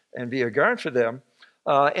 and be a guard for them.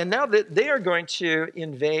 And now that they are going to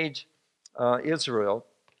invade Israel,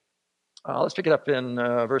 let's pick it up in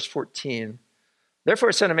verse 14.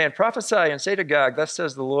 Therefore, son of man, prophesy and say to Gog, thus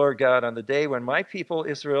says the Lord God, on the day when my people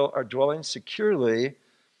Israel are dwelling securely,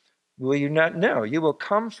 will you not know? You will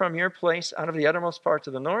come from your place out of the uttermost parts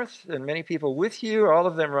of the north, and many people with you, all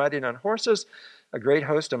of them riding on horses, a great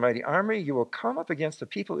host, a mighty army. You will come up against the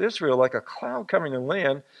people Israel like a cloud covering the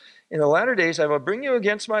land. In the latter days I will bring you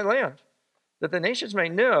against my land, that the nations may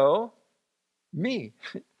know me,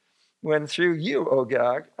 when through you, O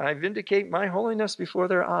Gog, I vindicate my holiness before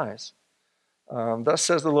their eyes. Thus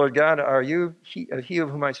says the Lord God, are you he of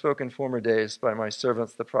whom I spoke in former days by my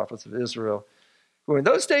servants, the prophets of Israel, who in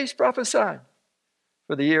those days prophesied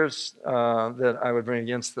for the years that I would bring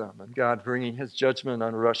against them, and God bringing his judgment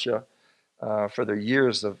on Russia for their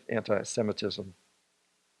years of anti-Semitism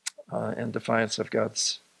and defiance of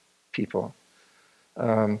God's people.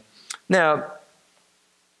 Now,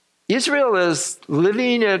 Israel is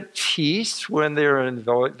living at peace when they're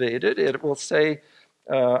invaded. It will say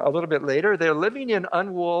a little bit later, they're living in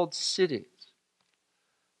unwalled cities.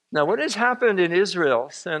 Now, what has happened in Israel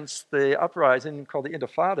since the uprising called the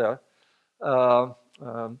Intifada?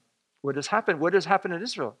 What has happened in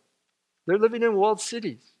Israel? They're living in walled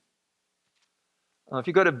cities. If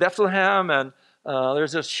you go to Bethlehem, and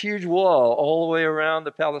there's this huge wall all the way around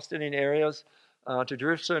the Palestinian areas to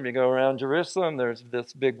Jerusalem. You go around Jerusalem, there's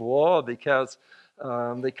this big wall because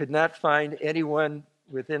they could not find anyone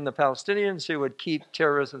within the Palestinians who would keep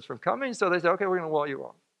terrorists from coming. So they said, okay, we're going to wall you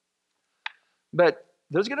off. But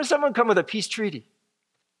there's going to someone come with a peace treaty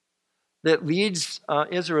that leads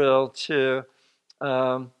Israel to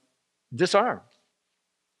disarm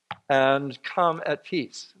and come at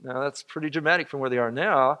peace. Now, that's pretty dramatic from where they are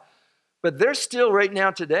now, but they're still right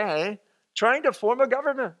now today trying to form a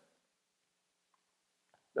government.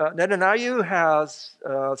 Netanyahu has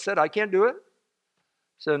said, I can't do it.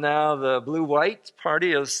 So now the blue-white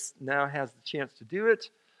party has the chance to do it.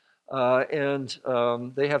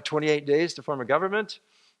 And they have 28 days to form a government.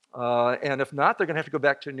 And if not, they're going to have to go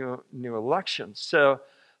back to a new election. So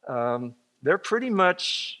they're pretty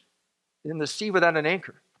much in the sea without an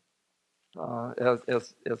anchor,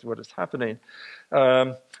 as what is happening.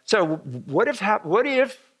 So what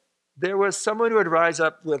if there was someone who would rise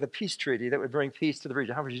up with a peace treaty that would bring peace to the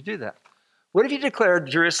region? How would you do that? What if you declared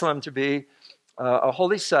Jerusalem to be a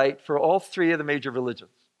holy site for all three of the major religions?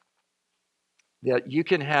 That you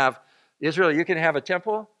can have, Israel, you can have a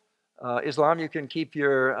temple. Islam, you can keep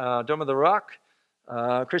your Dome of the Rock.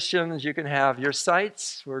 Christians, you can have your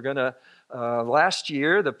sites. We're going to, last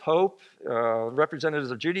year, the Pope, representatives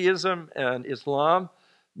of Judaism and Islam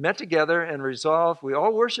met together and resolved, we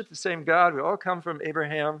all worship the same God. We all come from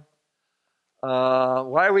Abraham.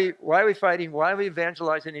 Why are we fighting? Why are we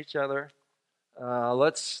evangelizing each other?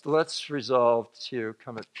 Let's resolve to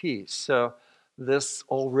come at peace. So this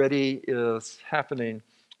already is happening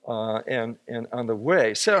and on the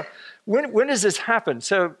way. So when does this happen?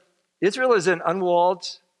 So Israel is an unwalled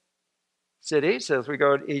city. So as we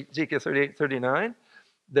go to Ezekiel 38, 39,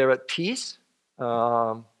 they're at peace,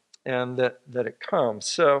 and that it comes.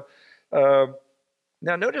 So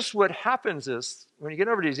now notice what happens is, when you get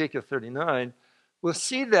over to Ezekiel 39, we'll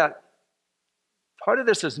see that part of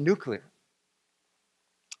this is nuclear.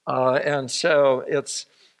 And so it's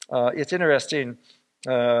interesting.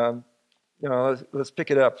 Let's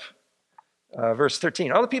pick it up. Verse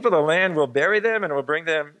 13, all the people of the land will bury them and will bring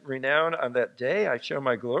them renown on that day. I show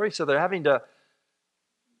my glory. So they're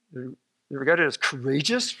regarded as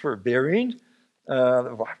courageous for burying.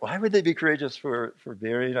 Why would they be courageous for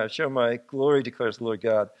burying? I show my glory, declares the Lord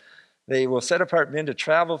God. They will set apart men to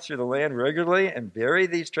travel through the land regularly and bury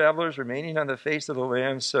these travelers remaining on the face of the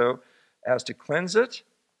land so as to cleanse it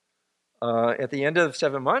at the end of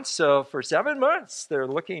 7 months. So for 7 months, they're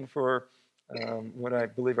looking for what I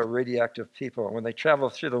believe are radioactive people. When they travel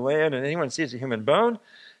through the land and anyone sees a human bone,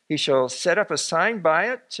 he shall set up a sign by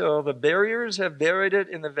it till the buriers have buried it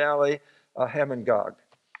in the valley of Hamon-Gog.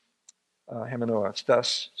 Hamon-Gog.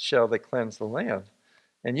 Thus shall they cleanse the land.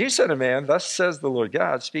 And you, son of man, thus says the Lord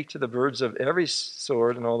God, speak to the birds of every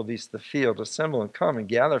sort and all the beasts of the field, assemble and come and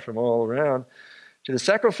gather from all around to the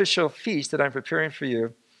sacrificial feast that I'm preparing for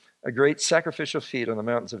you, a great sacrificial feast on the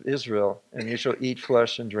mountains of Israel, and you shall eat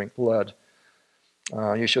flesh and drink blood.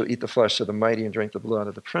 You shall eat the flesh of the mighty and drink the blood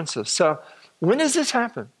of the princes. So when does this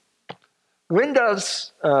happen? When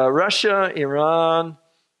does Russia, Iran,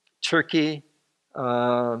 Turkey,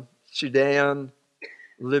 Sudan,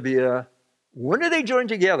 Libya, when do they join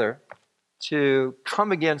together to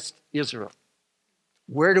come against Israel?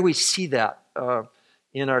 Where do we see that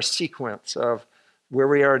in our sequence of where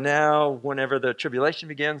we are now, whenever the tribulation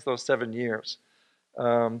begins, those 7 years?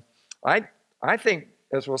 I think,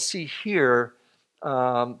 as we'll see here,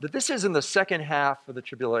 that this is in the second half of the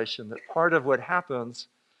tribulation, that part of what happens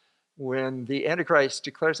when the Antichrist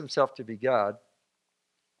declares himself to be God,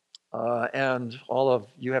 and all of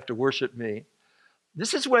you have to worship me,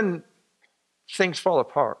 this is when things fall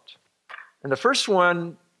apart. And the first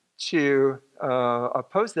one to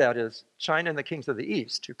oppose that is China and the kings of the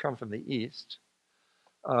East, who come from the East,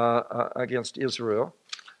 against Israel.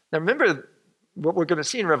 Now remember, what we're going to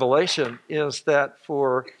see in Revelation is that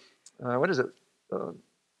for,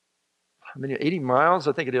 80 miles,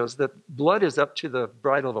 I think it is, that blood is up to the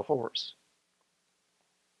bridle of a horse.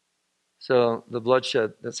 So the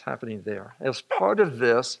bloodshed that's happening there. As part of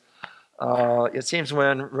this, it seems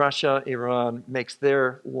when Russia, Iran makes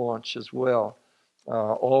their launch as well,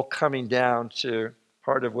 all coming down to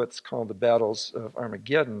part of what's called the battles of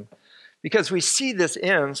Armageddon, because we see this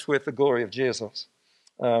ends with the glory of Jesus.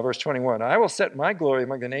 Verse 21, I will set my glory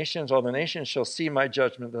among the nations. All the nations shall see my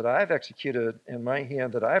judgment that I have executed in my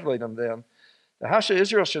hand that I have laid on them. The house of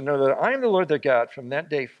Israel shall know that I am the Lord their God from that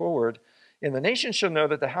day forward. And the nations shall know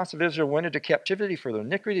that the house of Israel went into captivity for their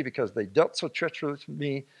iniquity because they dealt so treacherously with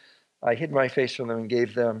me. I hid my face from them and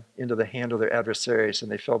gave them into the hand of their adversaries,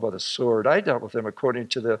 and they fell by the sword. I dealt with them according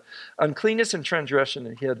to the uncleanness and transgression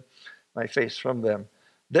and hid my face from them.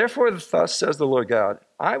 Therefore, thus says the Lord God,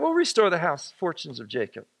 I will restore the fortunes of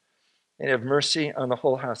Jacob and have mercy on the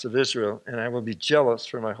whole house of Israel, and I will be jealous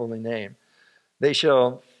for my holy name. They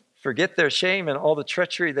shall forget their shame and all the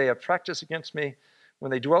treachery they have practiced against me when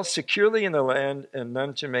they dwell securely in the land and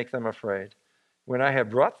none to make them afraid. When I have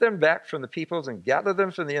brought them back from the peoples and gathered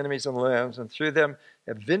them from the enemies of the lands, and through them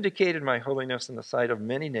have vindicated my holiness in the sight of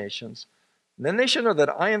many nations, then they shall know that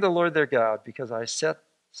I am the Lord their God, because I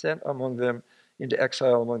sent among them into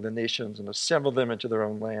exile among the nations and assembled them into their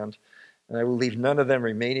own land. And I will leave none of them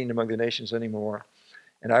remaining among the nations anymore.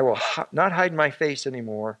 And I will not hide my face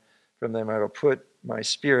anymore from them. I will put my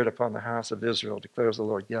spirit upon the house of Israel, declares the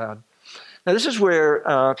Lord God. Now this is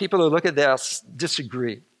where people who look at this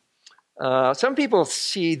disagree. Some people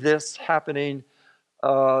see this happening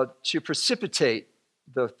to precipitate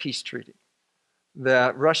the peace treaty,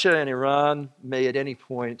 that Russia and Iran may at any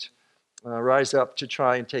point rise up to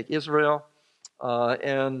try and take Israel,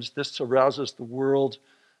 and this arouses the world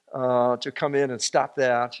to come in and stop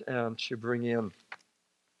that and to bring in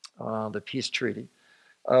the peace treaty.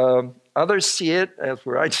 Others see it, as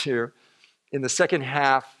where I do, in the second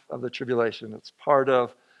half of the tribulation. It's part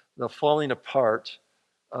of the falling apart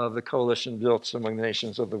of the coalition built among the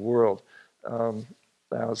nations of the world.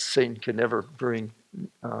 Satan could never bring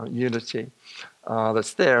unity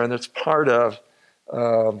that's there, and it's part of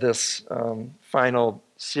this final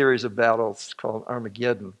series of battles called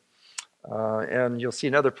Armageddon. And you'll see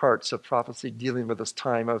in other parts of prophecy dealing with this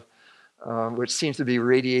time of which seems to be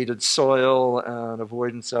radiated soil and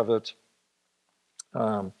avoidance of it.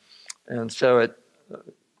 And so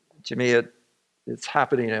to me, it's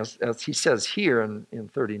happening as he says here in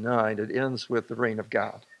 39, it ends with the reign of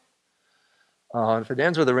God. If it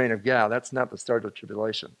ends with the reign of God, that's not the start of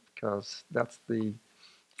tribulation, because that's the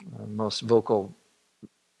most vocal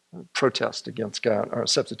protest against God, or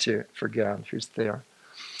substitute for God who's there.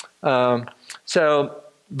 But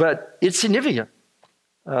it's significant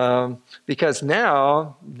because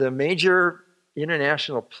now the major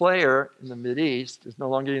international player in the Mideast is no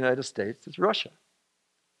longer the United States, it's Russia.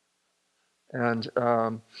 And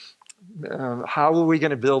how are we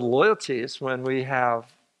going to build loyalties when we have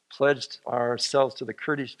pledged ourselves to the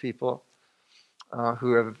Kurdish people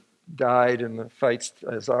who have died in the fights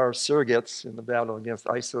as our surrogates in the battle against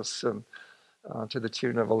ISIS and to the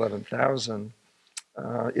tune of 11,000?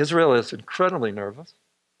 Israel is incredibly nervous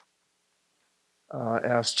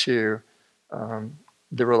as to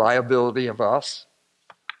the reliability of us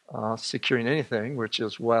securing anything, which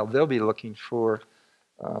is while they'll be looking for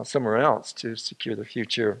somewhere else to secure the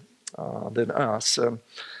future than us.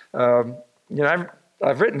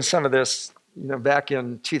 I've written some of this, back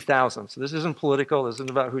in 2000. So this isn't political. This isn't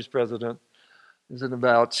about who's president. This isn't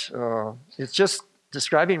about. It's just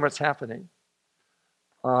describing what's happening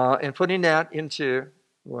and putting that into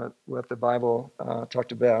what the Bible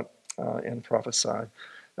talked about and prophesied.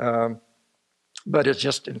 But it's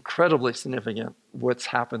just incredibly significant what's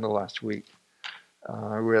happened the last week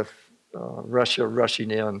with Russia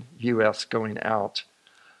rushing in, U.S. going out,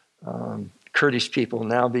 Kurdish people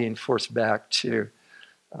now being forced back to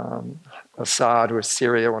Assad with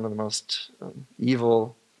Syria, one of the most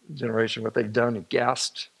evil generation, what they've done, and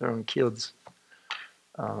gassed their own kids.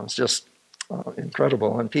 It's just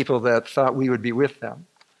incredible. And people that thought we would be with them,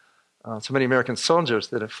 so many American soldiers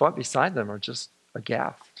that have fought beside them are just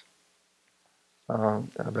aghast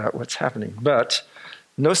about what's happening. But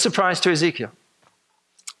no surprise to Ezekiel.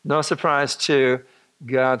 No surprise to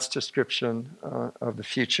God's description of the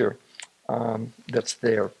future that's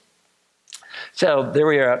there. So there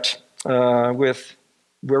we are at with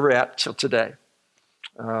where we're at till today.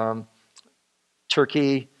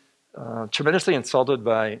 Turkey, tremendously insulted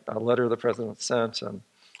by a letter the president sent, and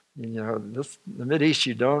the Mideast,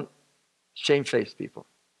 you don't shame-face people.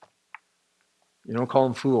 You don't call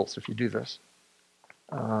them fools if you do this.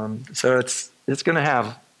 So it's going to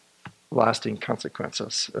have lasting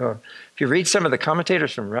consequences. If you read some of the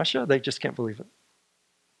commentators from Russia, they just can't believe it.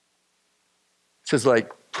 It says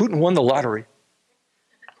like, Putin won the lottery.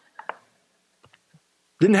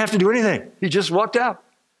 Didn't have to do anything. He just walked out.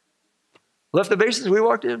 Left the bases, we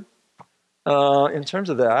walked in terms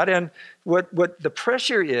of that. And what the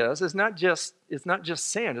pressure is not just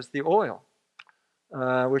sand, it's the oil,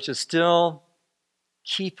 which is still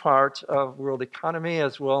key part of world economy,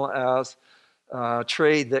 as well as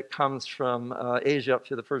trade that comes from Asia up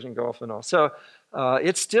to the Persian Gulf and all. So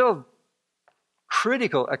it's still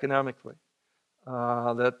critical economically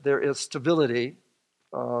that there is stability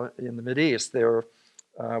in the Mideast. There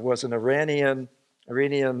was an Iranian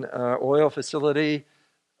oil facility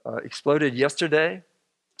exploded yesterday,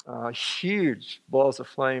 huge balls of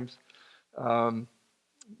flames. The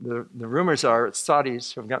rumors are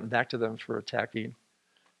Saudis have gotten back to them for attacking.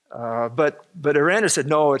 But Iran has said,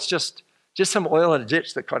 no, it's just some oil in a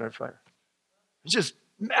ditch that caught on fire. It's just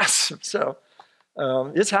massive. So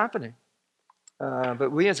it's happening.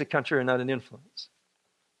 But we as a country are not an influence.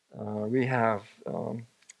 We have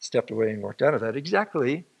stepped away and worked out of that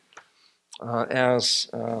exactly as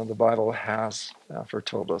the Bible has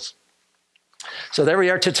foretold us. So there we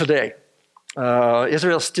are to today.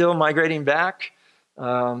 Israel's still migrating back,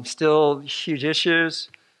 still huge issues.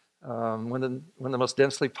 One of the most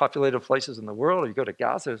densely populated places in the world. You go to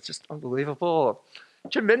Gaza, it's just unbelievable.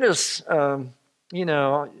 Tremendous, you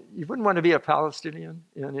wouldn't want to be a Palestinian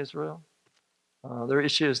in Israel. There are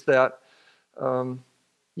issues that, are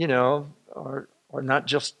not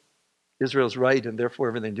just Israel's right and therefore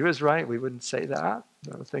everything they do is right. We wouldn't say that.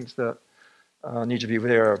 There are things that need to be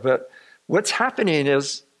there. But what's happening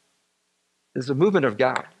is a movement of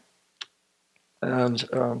God.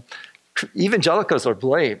 And evangelicals are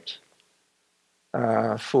blamed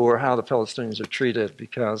for how the Palestinians are treated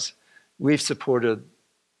because we've supported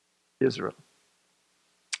Israel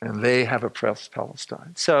and they have oppressed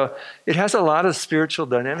Palestine. So it has a lot of spiritual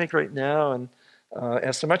dynamic right now, and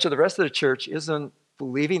as so much of the rest of the church isn't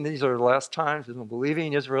believing these are the last times, isn't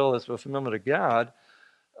believing Israel is a fulfillment of God,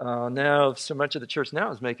 now so much of the church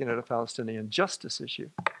now is making it a Palestinian justice issue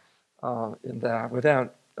in that with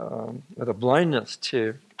a blindness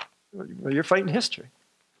to, well, you're fighting history.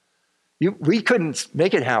 We couldn't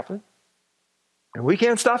make it happen, and we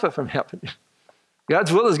can't stop it from happening.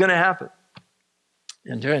 God's will is going to happen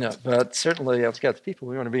in doing it, but certainly as God's people,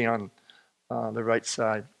 we want to be on the right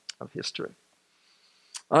side of history.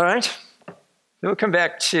 All right, we'll come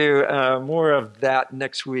back to more of that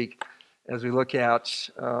next week as we look at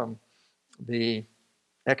the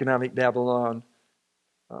economic Babylon,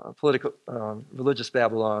 political, religious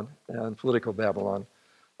Babylon, and political Babylon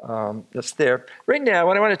that's there. Right now,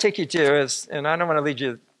 what I want to take you to is, and I don't want to lead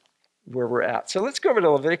you where we're at. So let's go over to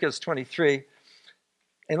Leviticus 23,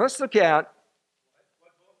 and let's look at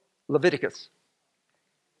Leviticus.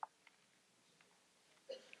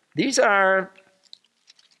 These are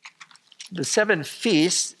the 7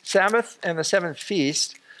 feasts, Sabbath and the 7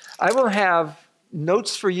 feasts. I will have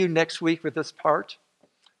notes for you next week with this part.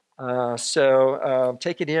 So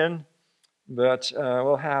take it in, but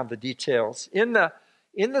we'll have the details. In the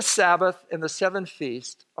Sabbath and the 7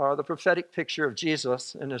 feasts are the prophetic picture of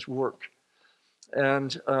Jesus and his work.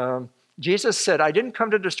 And Jesus said, I didn't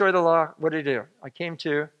come to destroy the law. What did he do? I came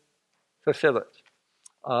to fulfill it.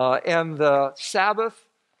 And the Sabbath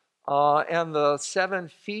and the 7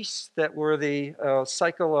 feasts that were the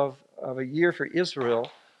cycle of a year for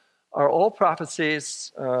Israel are all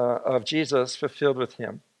prophecies of Jesus fulfilled with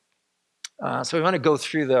him. So we want to go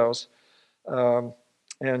through those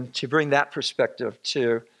and to bring that perspective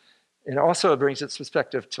to, and also it brings its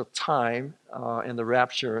perspective to time and the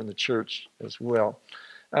rapture in the church as well.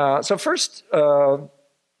 So first,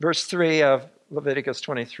 verse 3 of Leviticus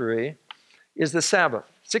 23 is the Sabbath.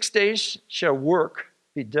 6 days shall work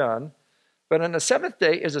be done, but on the 7th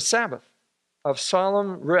day is a Sabbath of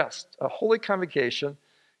solemn rest, a holy convocation.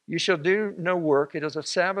 You shall do no work. It is a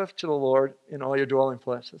Sabbath to the Lord in all your dwelling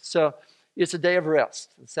places. So it's a day of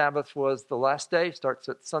rest. The Sabbath was the last day, starts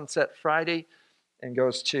at sunset Friday and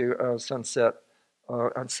goes to sunset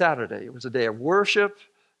on Saturday. It was a day of worship,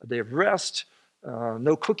 a day of rest,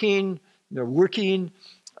 no cooking, no working,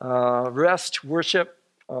 rest, worship,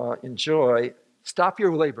 enjoy. Stop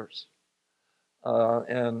your labors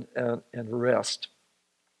and rest.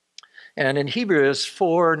 And in Hebrews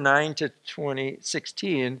 4, 9 to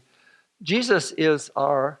 16, Jesus is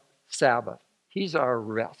our Sabbath. He's our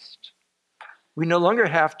rest. We no longer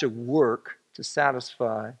have to work to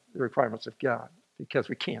satisfy the requirements of God because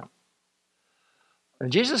we can't.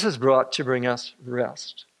 And Jesus is brought to bring us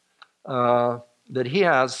rest. That he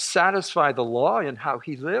has satisfied the law in how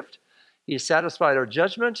he lived. He has satisfied our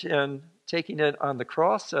judgment in taking it on the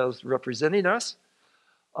cross as representing us,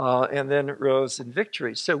 and then rose in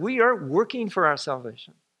victory. So we are working for our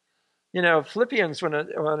salvation. You know, Philippians, when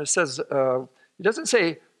it says, it doesn't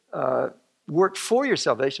say work for your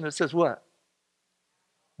salvation. It says what?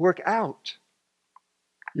 Work out.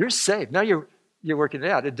 You're saved. Now you're working it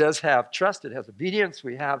out. It does have trust. It has obedience.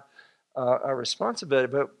 We have our responsibility,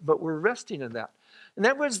 but we're resting in that. And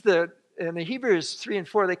that was in the Hebrews 3 and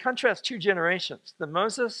 4, they contrast 2 generations, the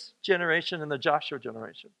Moses generation and the Joshua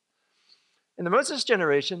generation. And the Moses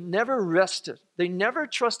generation never rested. They never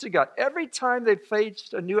trusted God. Every time they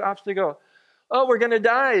faced a new obstacle, oh, we're going to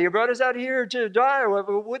die. You brought us out here to die.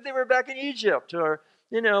 Would they were back in Egypt? Or,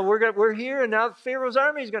 you know, we're here and now Pharaoh's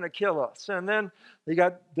army is going to kill us. And then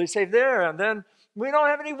they saved there. And then we don't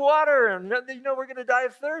have any water. And, you know, we're going to die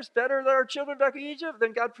of thirst. Better let our children back in Egypt.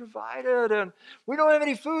 Then God provided. And we don't have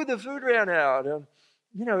any food. The food ran out. And,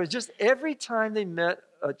 you know, it's just every time they met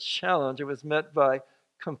a challenge, it was met by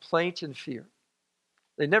complaint and fear.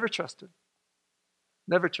 They never trusted.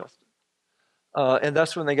 Never trusted. And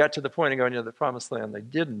that's when they got to the point of going into the promised land. They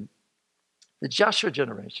didn't. The Joshua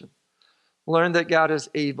generation learned that God is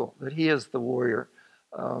able, that he is the warrior.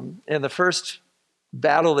 And the first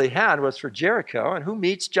battle they had was for Jericho. And who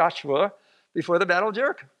meets Joshua before the battle of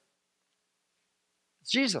Jericho?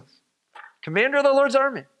 It's Jesus, commander of the Lord's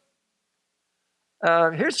army.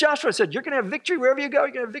 Here's Joshua said, you're going to have victory wherever you go.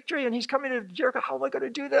 You're going to have victory. And he's coming to Jericho. How am I going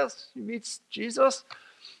to do this? He meets Jesus,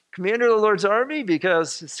 commander of the Lord's army,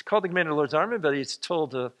 because it's called the commander of the Lord's army, but he's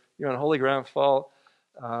told to, you're on holy ground, fall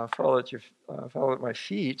at my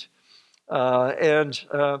feet. And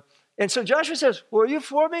so Joshua says, well, are you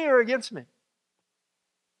for me or against me?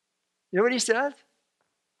 You know what he said?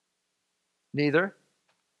 Neither.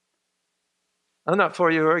 I'm not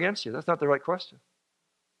for you or against you. That's not the right question.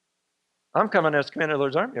 I'm coming as commander of the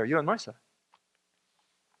Lord's army. Are you on my side?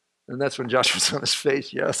 And that's when Joshua's on his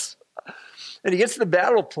face, yes. And he gets the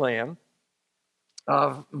battle plan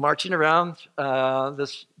of marching around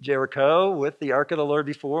this Jericho with the ark of the Lord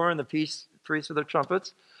before and the priests with their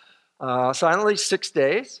trumpets, silently 6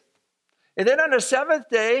 days. And then on the 7th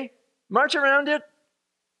day, march around it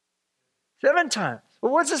 7 times.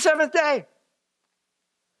 Well, what's the 7th day?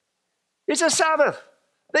 It's a Sabbath.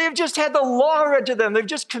 They have just had the law read to them. They've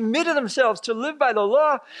just committed themselves to live by the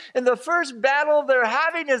law. And the first battle they're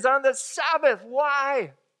having is on the Sabbath.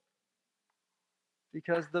 Why?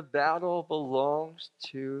 Because the battle belongs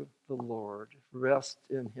to the Lord. Rest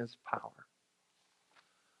in his power.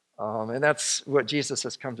 And that's what Jesus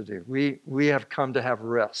has come to do. We have come to have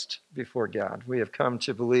rest before God. We have come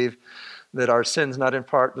to believe that our sins, not in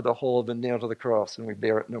part but the whole, have been nailed to the cross, and we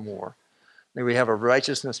bear it no more. That we have a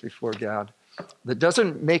righteousness before God that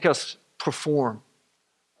doesn't make us perform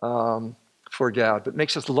for God, but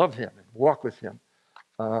makes us love him and walk with him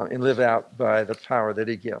and live out by the power that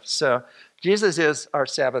he gives. So Jesus is our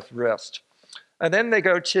Sabbath rest. And then they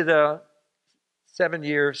go to the 7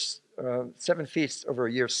 feasts over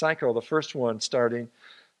a year cycle, the first one starting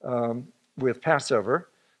with Passover.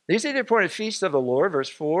 These are the appointed feasts of the Lord, verse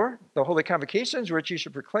 4, the holy convocations which you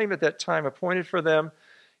should proclaim at that time appointed for them.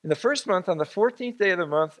 In the first month, on the 14th day of the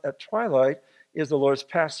month at twilight, is the Lord's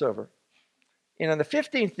Passover. And on the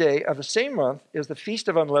 15th day of the same month is the feast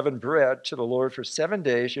of unleavened bread to the Lord. For 7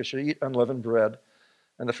 days you shall eat unleavened bread.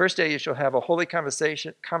 And the first day you shall have a holy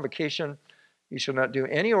convocation. You shall not do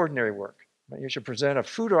any ordinary work, but you shall present a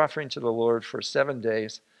food offering to the Lord for 7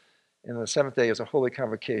 days. And the seventh day is a holy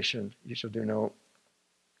convocation. You shall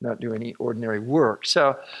not do any ordinary work.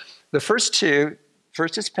 So the first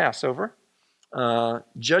is Passover.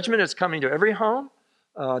 Judgment is coming to every home.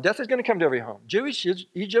 Death is going to come to every home. Jewish,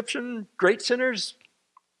 Egyptian, great sinners,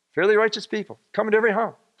 fairly righteous people, coming to every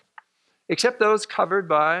home, except those covered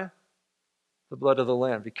by the blood of the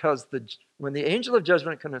Lamb. Because when the angel of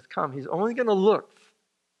judgment has come, he's only going to look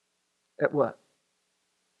at what?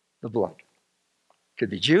 The blood. Could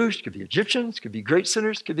be Jews, could be Egyptians, could be great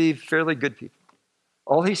sinners, could be fairly good people.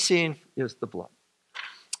 All he's seen is the blood.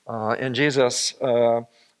 And Jesus,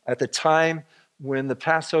 at the time when the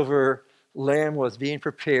Passover lamb was being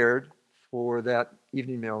prepared for that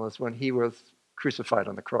evening meal, is when he was crucified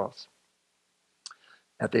on the cross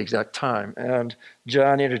at the exact time. And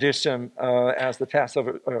John introduced him as the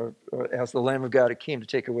Passover, as the Lamb of God who came to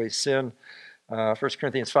take away sin. 1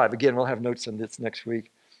 Corinthians 5. Again, we'll have notes on this next week.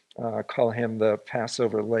 Call him the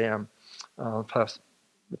Passover lamb,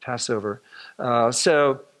 the Passover.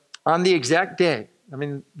 So on the exact day, I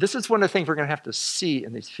mean, this is one of the things we're going to have to see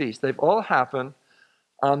in these feasts. They've all happened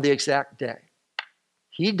on the exact day.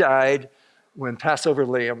 He died when Passover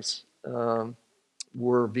lambs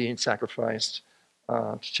were being sacrificed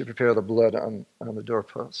to prepare the blood on the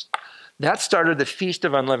doorpost. That started the Feast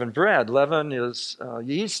of Unleavened Bread. Leaven is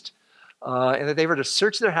yeast, and that they were to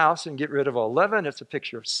search their house and get rid of all leaven. It's a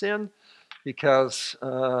picture of sin because,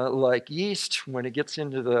 like yeast, when it gets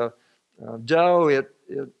into the dough, it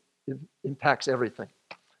impacts everything.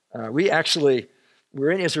 We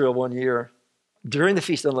were in Israel one year during the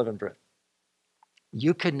Feast of Unleavened Bread.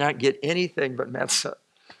 You could not get anything but matzah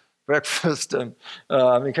breakfast, and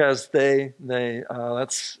because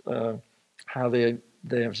that's how they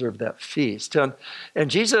observe that feast. And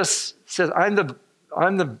Jesus says, "I'm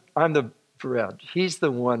the bread." He's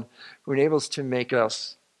the one who enables to make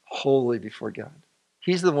us holy before God.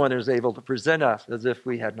 He's the one who's able to present us as if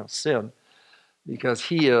we had no sin, because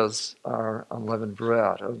he is our unleavened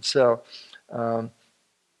bread. And so, on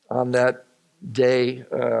that day,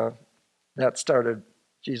 that started.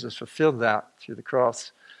 Jesus fulfilled that through the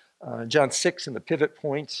cross. John 6 in the pivot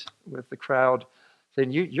point with the crowd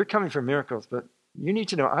saying, "You're coming for miracles, but you need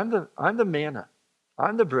to know I'm the manna,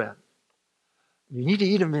 I'm the bread. You need to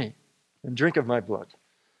eat of me and drink of my blood."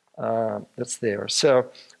 That's there.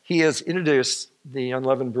 So he has introduced the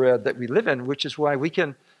unleavened bread that we live in, which is why we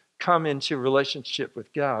can come into relationship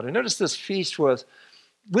with God. And notice this feast was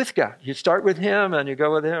with God. You start with him and you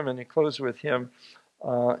go with him and you close with him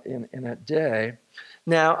in that day.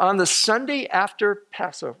 Now, on the Sunday after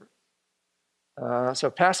Passover, so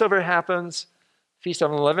Passover happens, Feast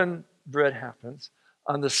of Unleavened Bread happens.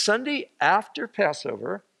 On the Sunday after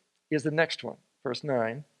Passover is the next one, verse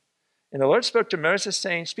 9. "And the Lord spoke to Moses,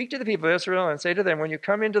 saying, Speak to the people of Israel and say to them, when you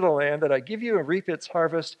come into the land that I give you and reap its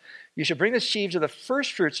harvest, you shall bring the sheaves of the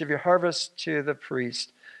first fruits of your harvest to the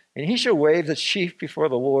priest. And he shall wave the sheaf before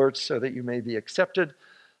the Lord so that you may be accepted.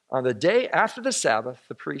 On the day after the Sabbath,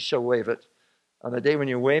 the priest shall wave it. On the day when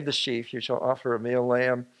you wave the sheaf, you shall offer a male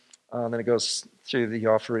lamb." Then it goes through the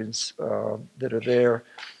offerings that are there.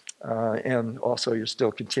 And also you're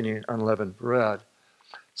still continuing unleavened bread.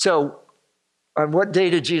 So on what day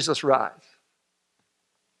did Jesus rise?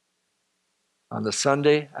 On the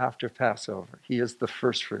Sunday after Passover. He is the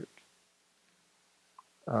first fruit.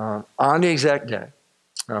 On the exact day.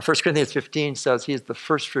 1 Corinthians 15 says he is the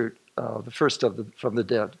first fruit, the first from the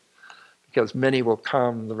dead. Because many will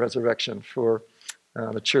come, the resurrection for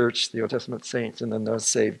the church, the Old Testament saints, and then those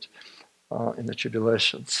saved in the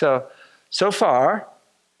tribulation. So far,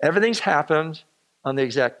 everything's happened on the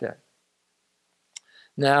exact day.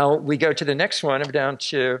 Now we go to the next one, down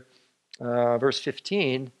to verse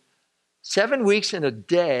 15. 7 weeks and a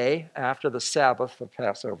day after the Sabbath of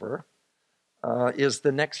Passover is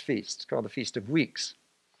the next feast, called the Feast of Weeks.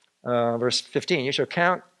 Verse 15, you shall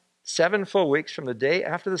count 7 full weeks from the day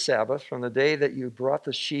after the Sabbath, from the day that you brought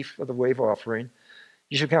the sheaf of the wave offering.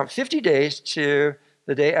 You shall count 50 days to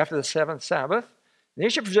the day after the 7th Sabbath. And you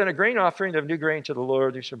shall present a grain offering of new grain to the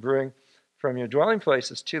Lord. You shall bring from your dwelling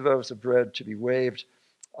places 2 loaves of bread to be waved,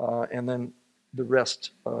 and then the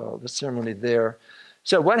rest, the ceremony there.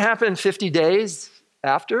 So what happened 50 days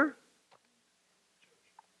after?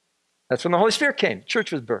 That's when the Holy Spirit came. The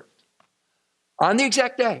church was birthed. On the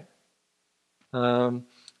exact day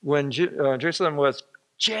when Jerusalem was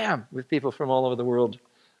jammed with people from all over the world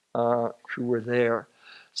who were there.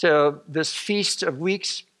 So this Feast of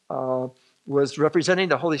Weeks was representing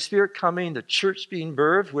the Holy Spirit coming, the church being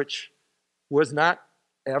birthed, which was not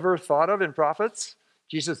ever thought of in prophets.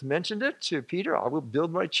 Jesus mentioned it to Peter, I will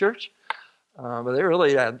build my church. But they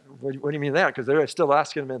really had, what do you mean that? Because they're still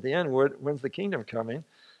asking him at the end, when's the kingdom coming?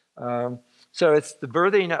 So it's the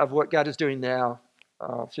birthing of what God is doing now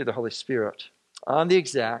through the Holy Spirit on the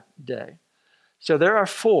exact day. So there are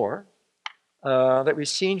 4 that we've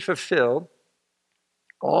seen fulfilled,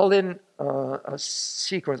 all in a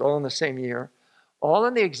sequence, all in the same year, all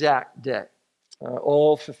in the exact day,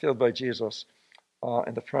 all fulfilled by Jesus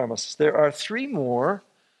and the promise. There are 3 more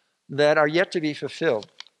that are yet to be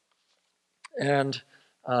fulfilled. And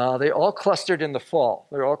they all clustered in the fall.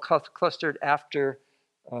 They're all clustered after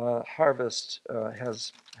harvest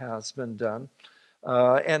has been done.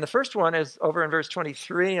 And the first one is over in verse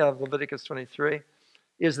 23 of Leviticus 23,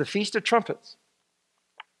 is the Feast of Trumpets,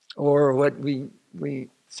 or what we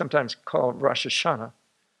sometimes call Rosh Hashanah.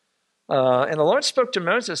 And the Lord spoke to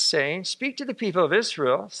Moses, saying, speak to the people of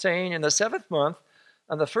Israel, saying, in the 7th month,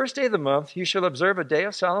 on the first day of the month, you shall observe a day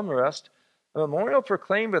of solemn rest, a memorial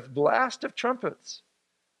proclaimed with blast of trumpets,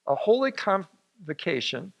 a holy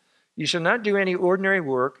convocation. You shall not do any ordinary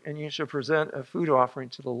work, and you shall present a food offering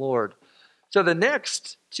to the Lord. So the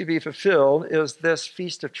next to be fulfilled is this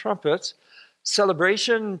Feast of Trumpets,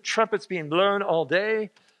 celebration, trumpets being blown all day,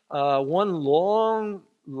 one long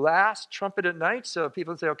last trumpet at night. So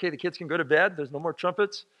people say, okay, the kids can go to bed. There's no more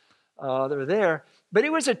trumpets. They're there. But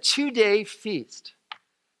it was a 2-day feast,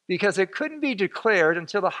 because it couldn't be declared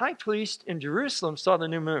until the high priest in Jerusalem saw the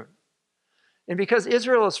new moon. And because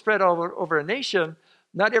Israel is spread all over a nation,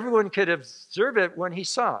 not everyone could observe it when he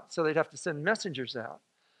saw it, so they'd have to send messengers out.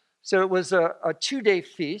 So it was a 2-day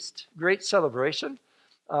feast, great celebration,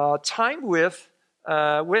 timed with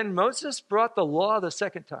when Moses brought the law the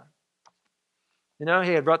second time. You know,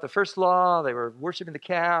 he had brought the first law, they were worshiping the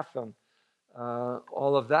calf and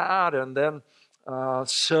all of that, and then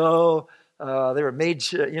they were made,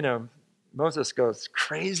 Moses goes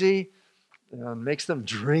crazy, makes them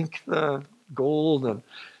drink the gold, and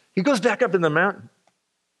he goes back up in the mountain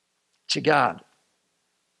to God.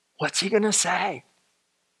 What's he going to say?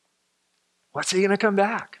 What's he going to come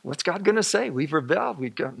back? What's God going to say? We've rebelled.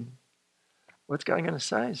 What's God going to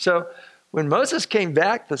say? So when Moses came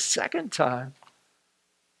back the second time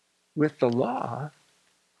with the law,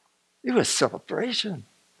 it was celebration.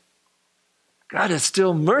 God is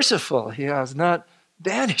still merciful. He has not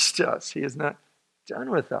banished us. He is not done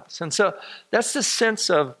with us. And so that's the sense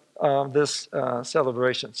of this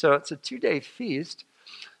celebration. So it's a 2-day feast,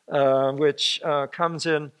 which comes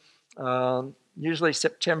in usually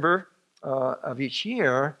September of each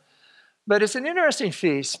year. But it's an interesting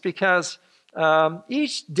feast because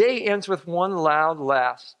each day ends with one loud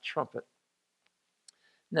last trumpet.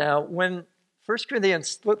 Now, when 1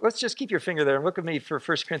 Corinthians, let's just keep your finger there and look at me for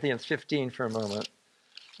 1 Corinthians 15 for a moment.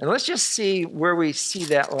 And let's just see where we see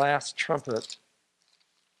that last trumpet.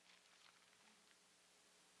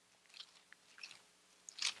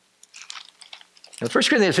 Now, 1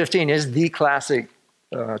 Corinthians 15 is the classic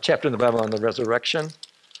chapter in the Bible on the resurrection.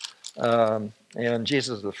 And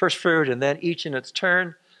Jesus is the first fruit, and then each in its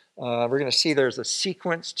turn. We're going to see there's a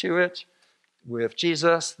sequence to it with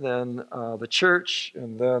Jesus, then the church,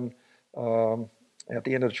 and then at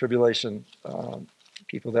the end of the tribulation,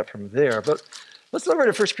 people that from there. But let's look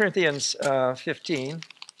over to 1 Corinthians 15,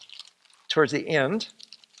 towards the end.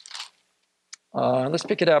 Let's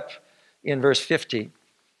pick it up in verse 50.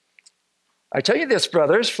 I tell you this,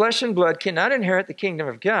 brothers, flesh and blood cannot inherit the kingdom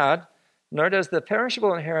of God, nor does the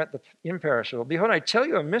perishable inherit the imperishable. Behold, I tell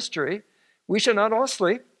you a mystery. We shall not all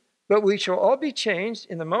sleep, but we shall all be changed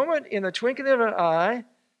in the moment, in the twinkling of an eye.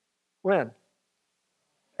 When?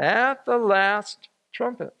 At the last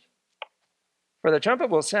trumpet. For the trumpet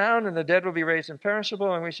will sound, and the dead will be raised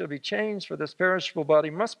imperishable, and we shall be changed. For this perishable body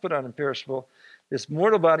must put on imperishable, This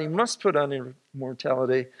mortal body must put on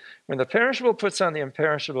immortality. When the perishable puts on the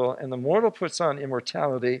imperishable, and the mortal puts on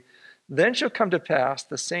immortality, then shall come to pass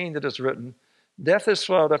the saying that is written, death is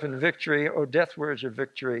swallowed up in victory. O death, where is your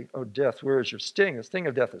victory? O death, where is your sting? The sting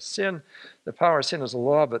of death is sin. The power of sin is the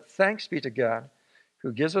law. But thanks be to God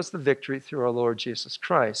who gives us the victory through our Lord Jesus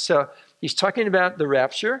Christ. So he's talking about the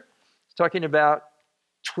rapture. He's talking about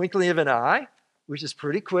twinkling of an eye, which is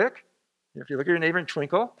pretty quick. If you look at your neighbor and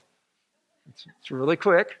twinkle, it's really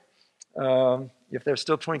quick. If they're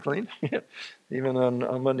still twinkling, even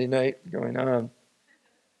on Monday night going on.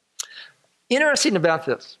 Interesting about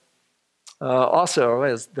this also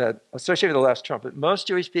is that associated with the last trumpet, most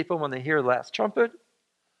Jewish people, when they hear last trumpet,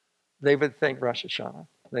 they would think Rosh Hashanah.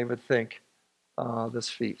 They would think this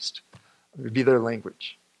feast. It would be their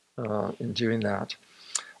language in doing that.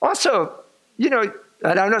 Also,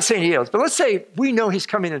 and I'm not saying he is, but let's say we know he's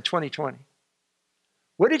coming in 2020.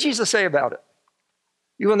 What did Jesus say about it?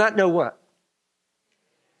 You will not know what?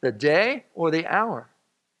 The day or the hour.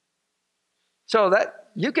 So that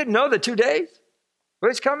you could know the 2 days.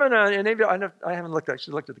 Well, it's coming in April. I haven't looked. I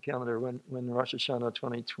should looked at the calendar when Rosh Hashanah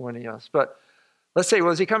 2020 is. But let's say,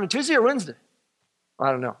 was he coming Tuesday or Wednesday?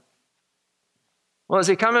 I don't know. Well, is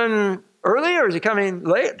he coming early or is he coming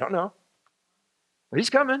late? Don't know. But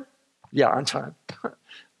he's coming. Yeah, on time.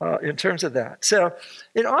 In terms of that. So,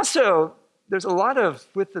 and also, there's a lot of,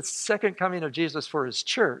 with the second coming of Jesus for his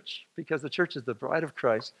church, because the church is the bride of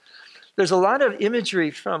Christ, there's a lot of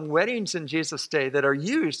imagery from weddings in Jesus' day that are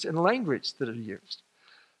used in language that are used.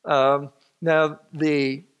 Now,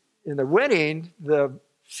 in the wedding, the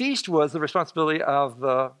feast was the responsibility of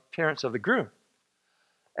the parents of the groom.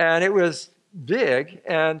 And it was big,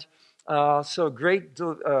 and so great,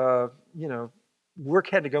 work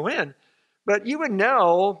had to go in. But you would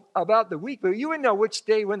know about the week, but you would know which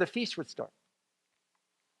day when the feast would start.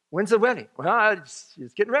 When's the wedding? Well, it's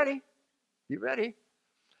getting ready. Be ready.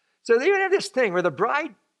 So they would have this thing where the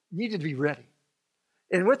bride needed to be ready.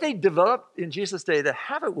 And what they developed in Jesus' day, the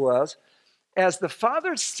habit was, as the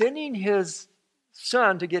father's sending his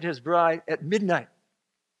son to get his bride at midnight.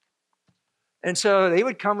 And so they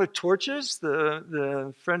would come with torches,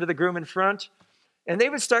 the friend of the groom in front, and they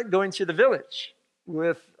would start going through the village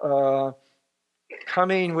with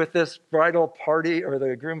coming with this bridal party or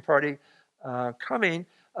the groom party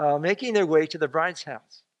making their way to the bride's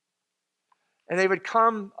house. And they would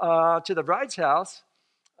come to the bride's house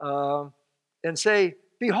and say,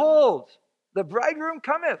 behold, the bridegroom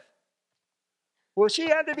cometh. Well, she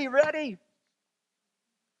had to be ready.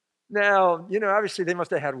 Now, obviously they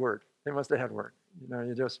must have had word.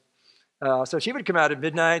 So she would come out at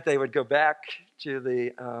midnight. They would go back to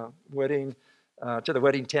the wedding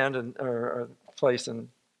tent or place and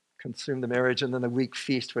consume the marriage, and then the week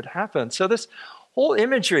feast would happen. So this whole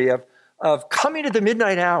imagery of coming to the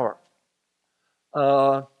midnight hour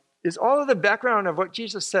is all of the background of what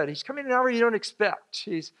Jesus said. He's coming at an hour you don't expect.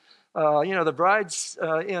 He's, the brides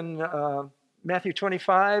in Matthew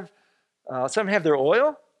 25, some have their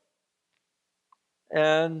oil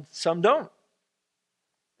and some don't.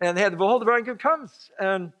 And they had, behold, the bridegroom comes.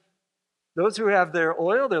 And those who have their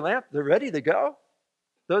oil, their lamp, they're ready to go.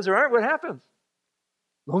 Those who aren't, what happens?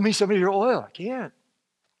 Loan me some of your oil. I can't.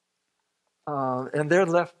 And they're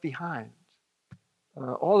left behind.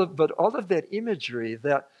 All of that imagery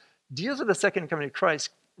that deals with the second coming of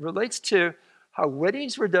Christ relates to how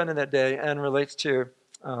weddings were done in that day and relates to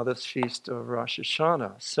this feast of Rosh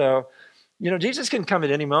Hashanah. So, Jesus can come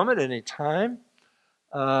at any moment, any time.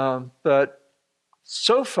 But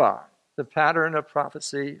so far, the pattern of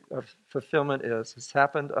prophecy of fulfillment it's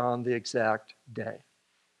happened on the exact day.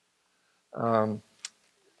 The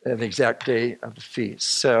exact day of the feast.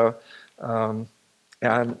 So, and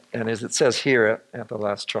as it says here at the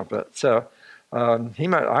last trumpet. So,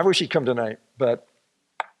 I wish he'd come tonight, but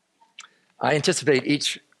I anticipate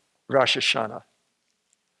each Rosh Hashanah.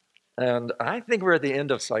 And I think we're at the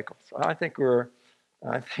end of cycles. I think we're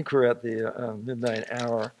at the midnight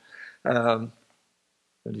hour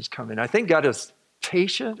that he's coming. I think God is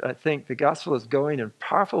patient. I think the gospel is going in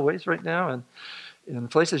powerful ways right now, and in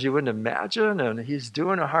places you wouldn't imagine. And he's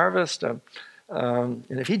doing a harvest. And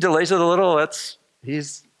if he delays it a little,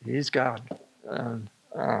 he's God.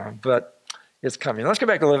 But it's coming. Let's go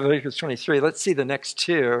back to Leviticus 23. Let's see the next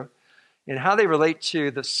two and how they relate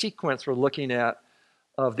to the sequence we're looking at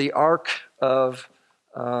of the arc of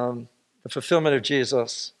the fulfillment of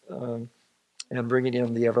Jesus and bringing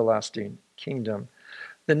in the everlasting kingdom.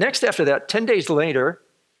 The next after that, 10 days later,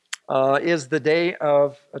 is the Day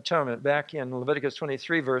of Atonement, back in Leviticus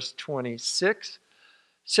 23, verse 26.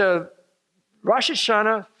 So Rosh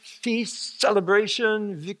Hashanah, feast,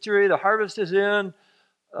 celebration, victory, the harvest is in,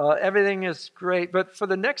 everything is great. But for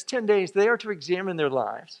the next 10 days, they are to examine their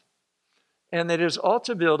lives. And it is all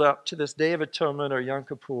to build up to this Day of Atonement or Yom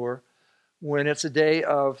Kippur, when it's a day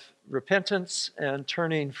of repentance and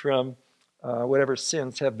turning from whatever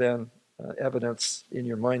sins have been evidence in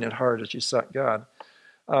your mind and heart as you sought God.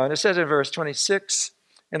 And it says in verse 26,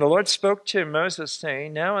 "And the Lord spoke to Moses,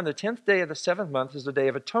 saying, Now on the 10th day of the 7th month is the Day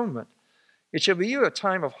of Atonement. It shall be you a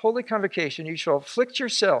time of holy convocation. You shall afflict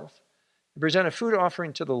yourself and present a food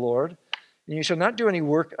offering to the Lord. And you shall not do any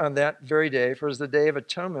work on that very day, for it is the Day of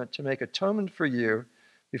Atonement, to make atonement for you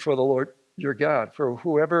before the Lord your God. For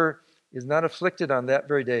whoever is not afflicted on that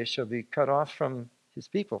very day shall be cut off from his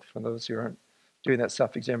people," from those who aren't doing that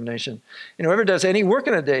self-examination. "And whoever does any work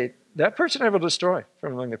in a day, that person I will destroy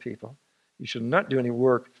from among the people. You shall not do any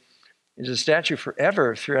work. It is a statute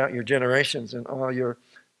forever throughout your generations in all your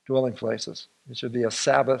dwelling places. It shall be a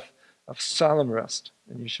Sabbath of solemn rest,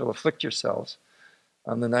 and you shall afflict yourselves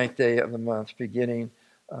on the 9th day of the month, beginning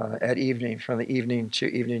at evening. From the evening to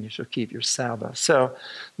evening you shall keep your Sabbath." So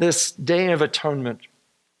this Day of Atonement,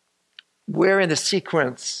 where in the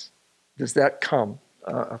sequence does that come,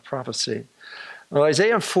 of prophecy? Well,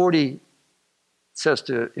 Isaiah 40 says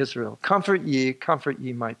to Israel, comfort ye,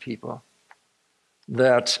 my people.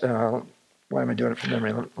 That, why am I doing it from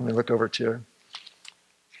memory? Let me look over to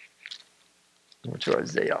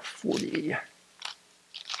Isaiah 40.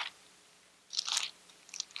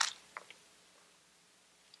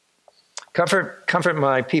 Comfort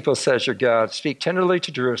my people, says your God. Speak tenderly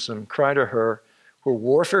to Jerusalem. Cry to her. Her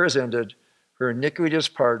warfare is ended. Her iniquity is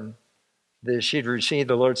pardoned. That she'd receive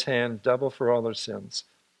the Lord's hand double for all her sins.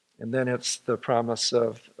 And then it's the promise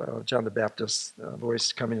of John the Baptist's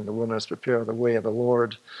voice coming in the wilderness, prepare the way of the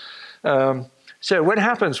Lord. So what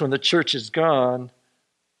happens when the church is gone?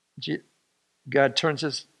 God turns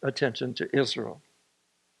his attention to Israel.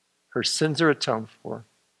 Her sins are atoned for.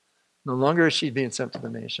 No longer is she being sent to the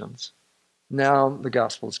nations. Now the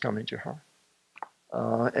gospel is coming to her.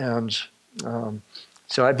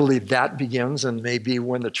 So I believe that begins, and maybe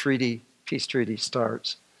when the peace treaty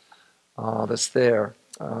starts, that's there,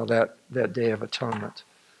 that Day of Atonement,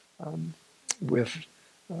 with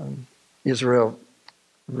Israel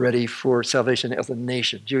ready for salvation as a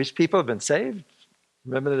nation. Jewish people have been saved.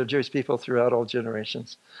 Remember, the Jewish people throughout all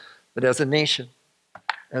generations. But as a nation,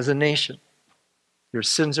 your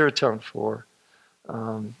sins are atoned for.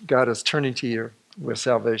 God is turning to you with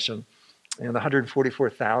salvation. And the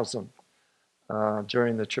 144,000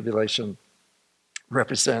 during the tribulation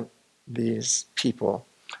represent these people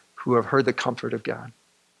who have heard the comfort of God,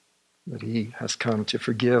 that he has come to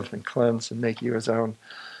forgive and cleanse and make you his own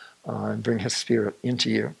and bring his spirit into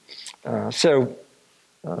you. So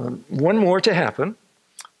one more to happen.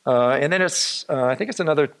 And then I think it's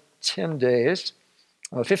another 10 days,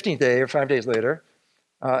 15th day or 5 days later.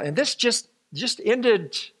 And this just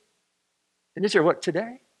ended, and is there what,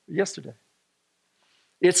 today? Yesterday.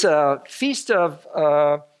 It's a feast of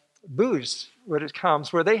booths, when it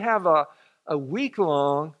comes, where they have a week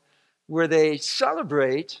long where they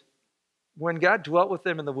celebrate when God dwelt with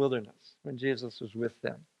them in the wilderness, when Jesus was with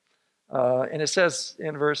them. And it says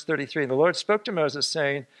in verse 33, the Lord spoke to Moses,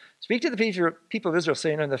 saying, speak to the people of Israel,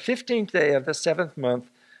 saying, on the 15th day of the 7th month,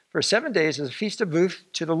 for 7 days is a feast of booths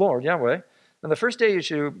to the Lord, Yahweh. On the first day you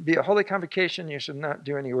should be a holy convocation, you should not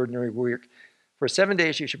do any ordinary work. For 7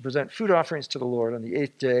 days you should present food offerings to the Lord. On the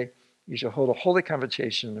 8th day you shall hold a holy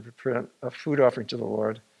convocation and present a food offering to the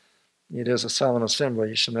Lord. It is a solemn assembly,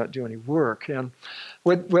 you shall not do any work. And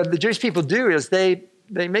what the Jewish people do is they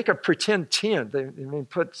make a pretend tent. They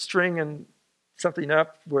put string and something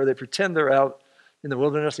up where they pretend they're out in the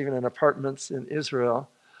wilderness, even in apartments in Israel,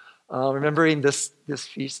 remembering this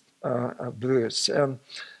feast of booths. And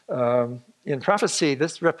in prophecy,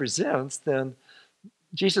 this represents then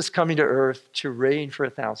Jesus coming to earth to reign for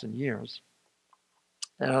 1,000 years.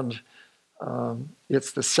 And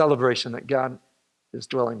it's the celebration that God is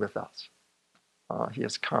dwelling with us. He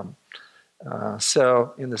has come.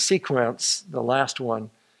 So in the sequence, the last one,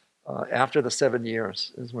 after the 7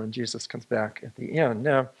 years, is when Jesus comes back at the end.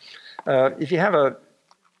 Now, if you have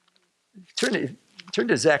turn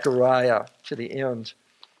to Zechariah to the end,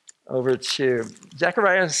 over to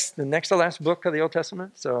Zechariah is the next to last book of the Old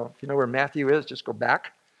Testament. So if you know where Matthew is, just go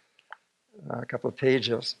back a couple of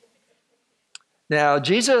pages. Now,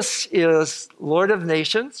 Jesus is Lord of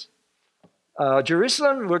nations.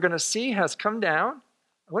 Jerusalem, we're going to see, has come down.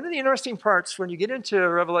 One of the interesting parts when you get into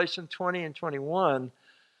Revelation 20 and 21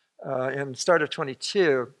 and start of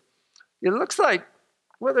 22, it looks like,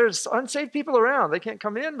 well, there's unsaved people around. They can't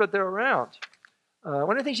come in, but they're around.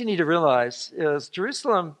 One of the things you need to realize is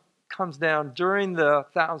Jerusalem comes down during the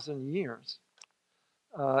 1,000 years,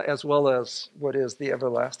 as well as what is the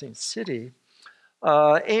everlasting city.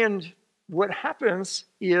 And what happens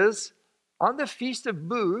is on the Feast of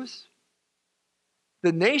Booths,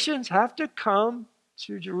 the nations have to come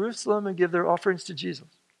to Jerusalem and give their offerings to Jesus.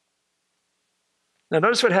 Now,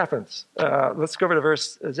 notice what happens. Let's go over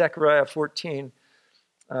to Zechariah 14,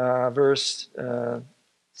 verse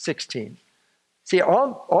 16. See,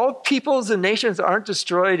 all peoples and nations aren't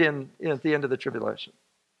destroyed at the end of the tribulation.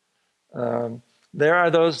 There are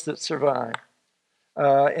those that survive.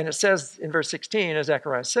 And it says in verse 16, as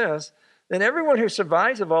Zechariah says, then everyone who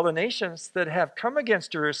survives of all the nations that have come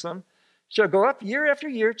against Jerusalem shall go up year after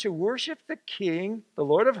year to worship the King, the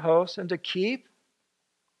Lord of hosts, and to keep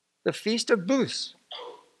the Feast of Booths.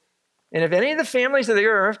 And if any of the families of the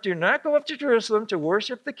earth do not go up to Jerusalem to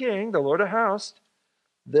worship the King, the Lord of hosts,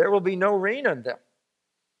 there will be no rain on them.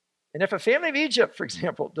 And if a family of Egypt, for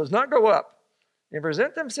example, does not go up and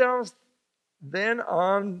present themselves then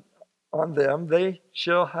on them, they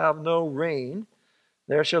shall have no rain.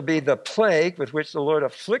 There shall be the plague with which the Lord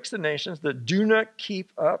afflicts the nations that do not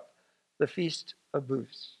keep up the Feast of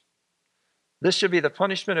Booths. This shall be the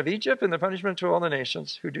punishment of Egypt and the punishment to all the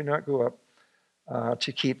nations who do not go up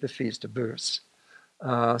to keep the Feast of Booths.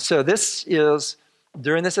 So this is,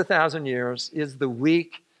 during this 1,000 years, is the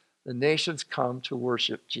week the nations come to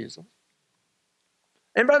worship Jesus.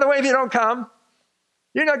 And by the way, if you don't come,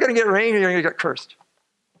 you're not going to get rain, you're going to get cursed.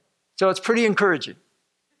 So it's pretty encouraging.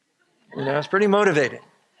 It's pretty motivating.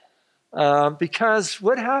 Because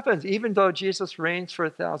what happens, even though Jesus reigns for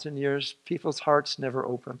 1,000 years, people's hearts never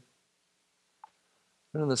open.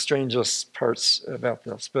 One of the strangest parts about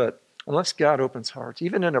this, but unless God opens hearts,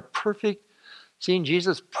 even in seeing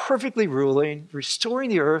Jesus perfectly ruling, restoring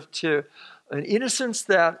the earth to an innocence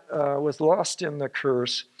that was lost in the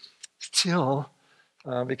curse, still,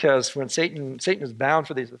 because when Satan is bound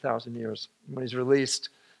for these 1,000 years, when he's released,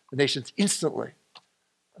 the nations instantly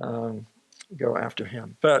go after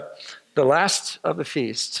him. But the last of the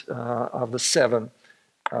feast of the seven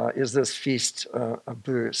is this Feast of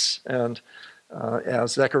Booths. And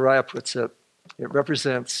as Zechariah puts it, it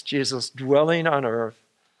represents Jesus dwelling on earth,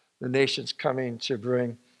 the nations coming to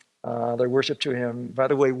bring their worship to him. By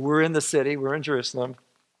the way, we're in the city, we're in Jerusalem,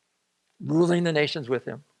 ruling the nations with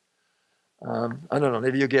him. I don't know,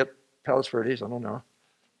 maybe you get Palos Verdes, I don't know.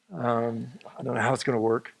 I don't know how it's going to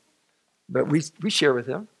work. But we share with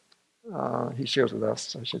him. He shares with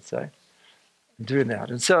us, I should say, in doing that.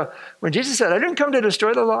 And so when Jesus said, I didn't come to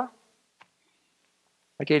destroy the law,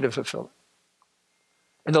 I came to fulfill it.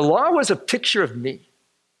 And the law was a picture of me.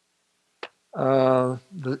 I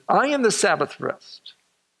am the Sabbath rest.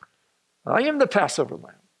 I am the Passover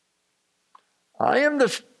lamb. I am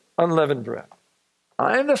the unleavened bread.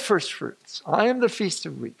 I am the first fruits. I am the Feast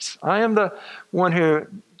of Weeks. I am the one who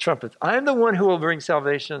trumpets. I am the one who will bring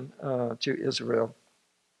salvation to Israel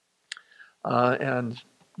and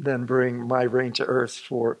then bring my reign to earth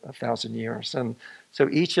for 1,000 years. And so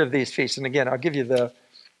each of these feasts, and again, I'll give you the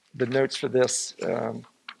notes for this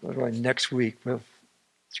next week with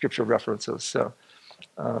scriptural references. So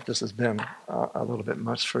if this has been a little bit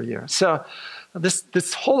much for you. So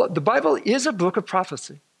the Bible is a book of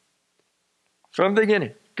prophecy. From the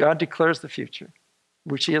beginning, God declares the future,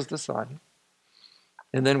 which he has decided,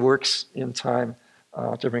 and then works in time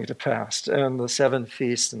to bring it to pass. And the seven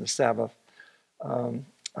feasts and the Sabbath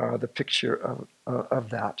are the picture of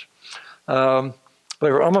that. But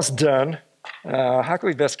we're almost done. How can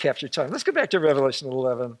we best capture time? Let's go back to Revelation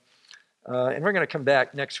 11. And we're going to come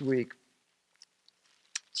back next week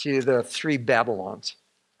to the three Babylons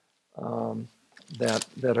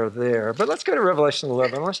that are there. But let's go to Revelation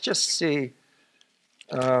 11. Let's just see.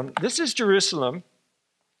 This is Jerusalem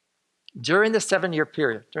during the 7-year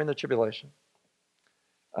period, during the tribulation.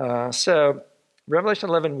 So Revelation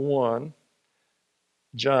 11:1,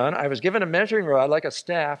 John, I was given a measuring rod like a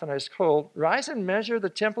staff, and I was told, rise and measure the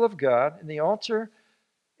temple of God and the altar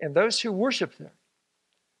and those who worship there.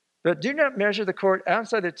 But do not measure the court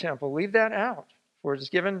outside the temple. Leave that out, for it is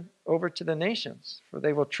given over to the nations, for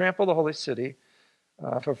they will trample the holy city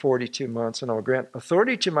for 42 months, and I will grant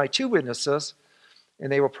authority to my 2 witnesses,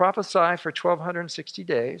 and they will prophesy for 1,260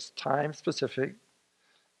 days, time specific,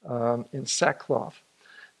 in sackcloth.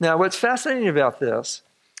 Now, what's fascinating about this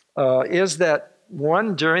is that,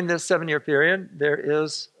 one, during this 7-year period, there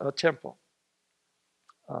is a temple.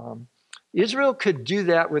 Israel could do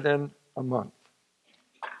that within a month.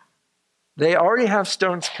 They already have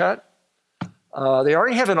stones cut. They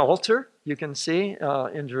already have an altar, you can see,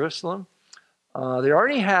 in Jerusalem. They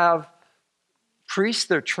already have priests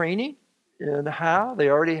they're training in how. They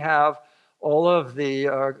already have all of the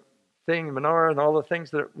menorah and all the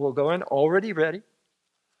things that will go in already ready.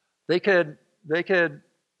 They could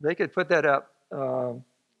put that up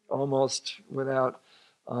almost without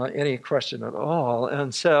any question at all.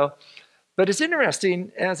 And so, but it's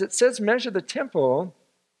interesting, as it says, measure the temple,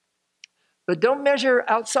 but don't measure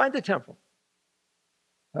outside the temple.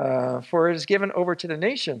 For it is given over to the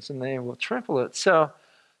nations, and they will trample it. So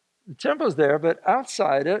the temple's there, but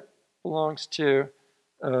outside it belongs to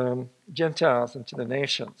Gentiles and to the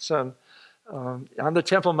nations. And on the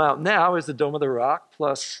Temple Mount now is the Dome of the Rock,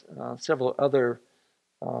 plus several other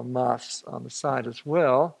mosques on the side as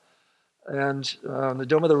well. And the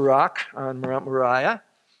Dome of the Rock on Mount Moriah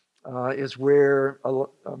is where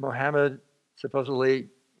Muhammad supposedly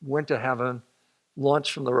went to heaven,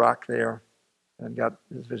 launched from the rock there, and got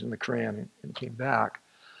his vision of the Quran and came back.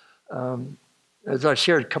 As I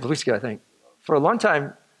shared a couple of weeks ago, I think, for a long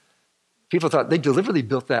time, people thought they deliberately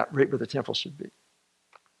built that right where the temple should be.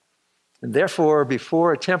 And therefore,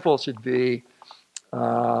 before a temple should be,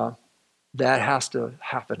 that has to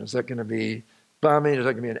happen. Is that going to be bombing? Is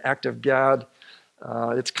that going to be an act of God?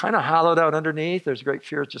 It's kind of hollowed out underneath. There's a great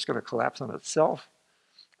fear it's just going to collapse on itself.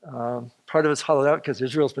 Part of it's hollowed out because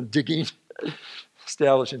Israel's been digging,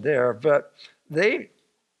 establishing there. But they,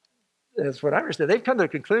 as what I understand, they've come to the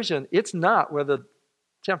conclusion it's not where the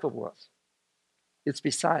temple was. It's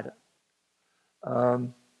beside it.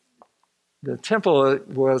 The temple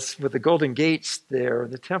was with the golden gates there,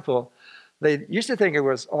 the temple. They used to think it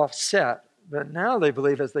was offset, but now they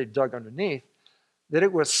believe, as they dug underneath, that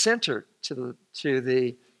it was centered to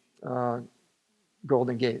the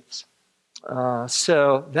golden gates.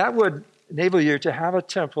 So that would enable you to have a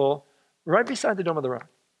temple right beside the Dome of the Rock.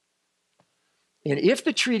 And if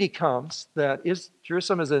the treaty comes that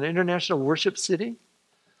Jerusalem is an international worship city,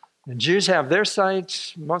 and Jews have their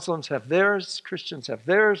sites, Muslims have theirs, Christians have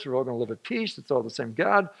theirs, we're all going to live at peace, it's all the same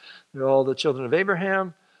God, they're all the children of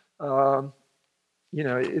Abraham,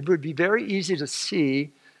 it would be very easy to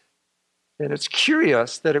see, and it's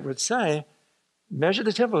curious that it would say, measure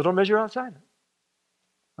the temple, don't measure outside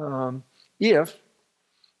it. If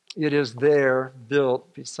it is there,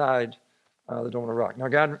 built beside the Dome of the Rock. Now,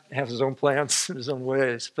 God has his own plans and his own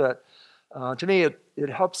ways, but to me, it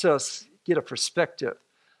helps us get a perspective.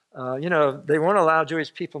 They won't allow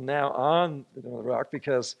Jewish people now on the Dome of the Rock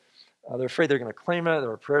because they're afraid they're going to claim it.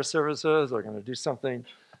 There are prayer services. They're going to do something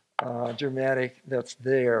dramatic that's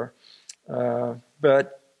there.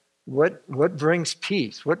 But what brings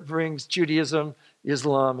peace? What brings Judaism,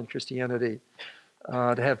 Islam, and Christianity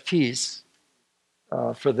to have peace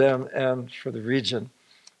for them and for the region?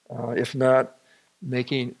 If not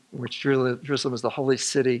making, which Jerusalem is the holy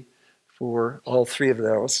city for all three of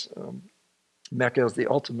those. Mecca is the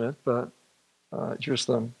ultimate, but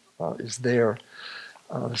Jerusalem is there.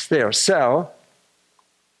 It's there. So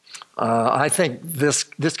I think this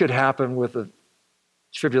could happen with the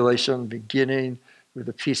tribulation beginning with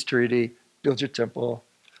the peace treaty, build your temple.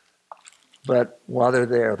 But while they're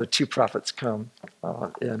there, the two prophets come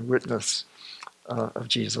and witness of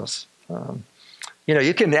Jesus.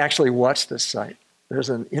 You can actually watch this site. There's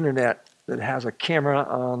an internet that has a camera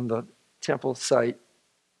on the temple site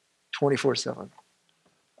 24/7.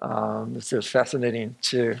 It's fascinating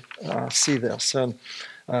to see this. And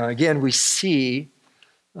again, we see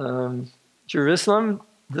Jerusalem,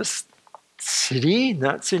 this city,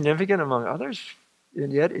 not significant among others,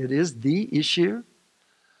 and yet it is the issue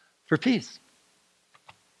for peace.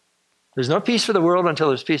 There's no peace for the world until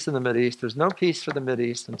there's peace in the Mideast. There's no peace for the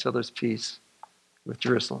Mideast until there's peace with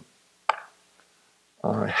Jerusalem.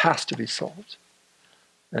 It has to be solved.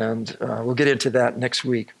 And we'll get into that next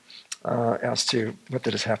week as to what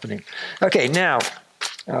that is happening. Okay, now,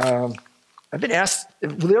 I've been asked,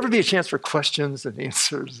 will there ever be a chance for questions and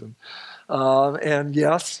answers? And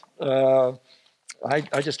yes, I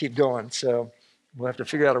just keep going, so we'll have to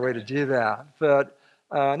figure out a way to do that. But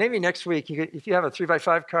maybe next week, if you have a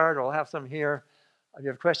 3x5 card, I'll have some here. If you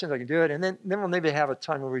have questions, I can do it. And then we'll maybe have a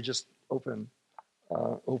time where we just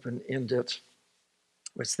open-end it,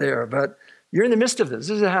 what's there. But you're in the midst of this.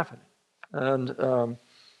 This is happening. And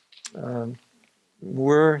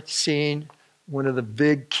we're seeing one of the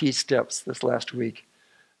big key steps this last week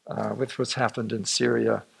with what's happened in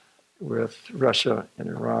Syria with Russia and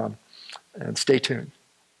Iran. And stay tuned.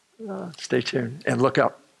 Stay tuned. And look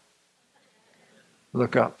up.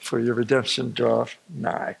 Look up, for your redemption draweth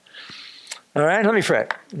nigh. All right, let me pray.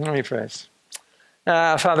 Let me pray.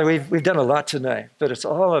 Father, we've done a lot tonight, but it's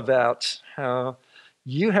all about how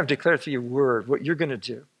you have declared through your word what you're going to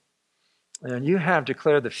do. And you have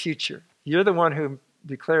declared the future. You're the one who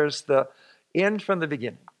declares the end from the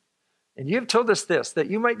beginning. And you have told us this, that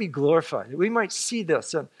you might be glorified, that we might see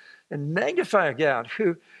this and magnify a God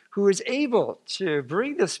who is able to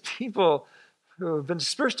bring this people who have been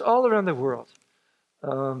dispersed all around the world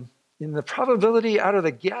in the probability out of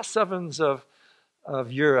the gas ovens of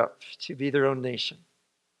Europe to be their own nation.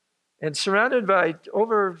 And surrounded by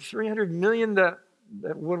over 300 million that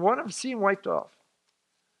would want to see them wiped off.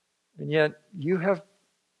 And yet you've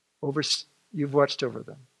watched over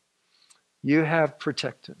them. You have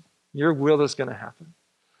protected. Your will is going to happen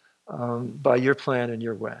by your plan and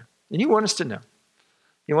your way. And you want us to know.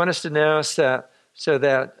 You want us to know so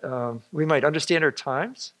that we might understand our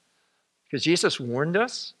times, because Jesus warned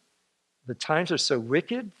us. The times are so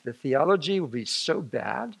wicked, the theology will be so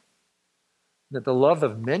bad, that the love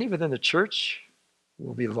of many within the church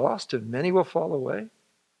will be lost and many will fall away.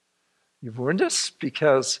 You've warned us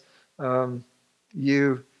because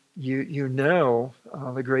you know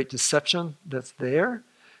the great deception that's there.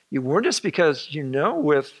 You warned us because you know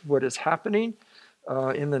with what is happening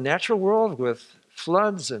in the natural world with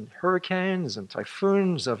floods and hurricanes and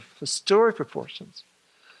typhoons of historic proportions,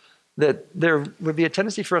 that there would be a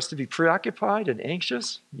tendency for us to be preoccupied and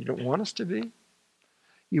anxious. You don't want us to be.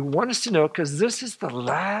 You want us to know because this is the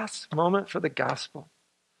last moment for the gospel,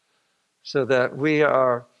 so that we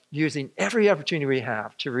are using every opportunity we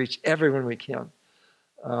have to reach everyone we can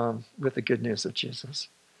with the good news of Jesus.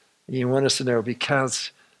 And you want us to know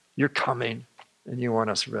because you're coming and you want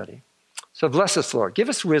us ready. So bless us, Lord. Give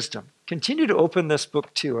us wisdom. Continue to open this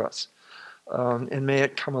book to us, and may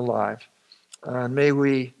it come alive. May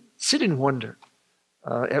we sit in wonder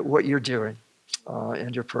at what you're doing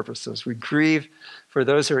and your purposes. We grieve for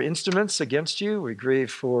those who are instruments against you. We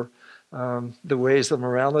grieve for the ways the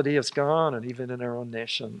morality has gone, and even in our own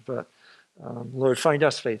nation. But Lord, find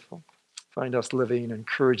us faithful. Find us living,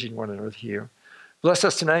 encouraging one another with you. Bless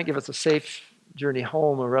us tonight. Give us a safe journey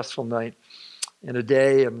home, a restful night, and a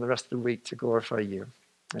day and the rest of the week to glorify you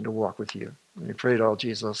and to walk with you. And we pray it all,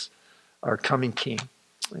 Jesus, our coming King.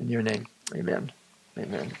 In your name, amen.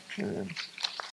 Amen. Amen.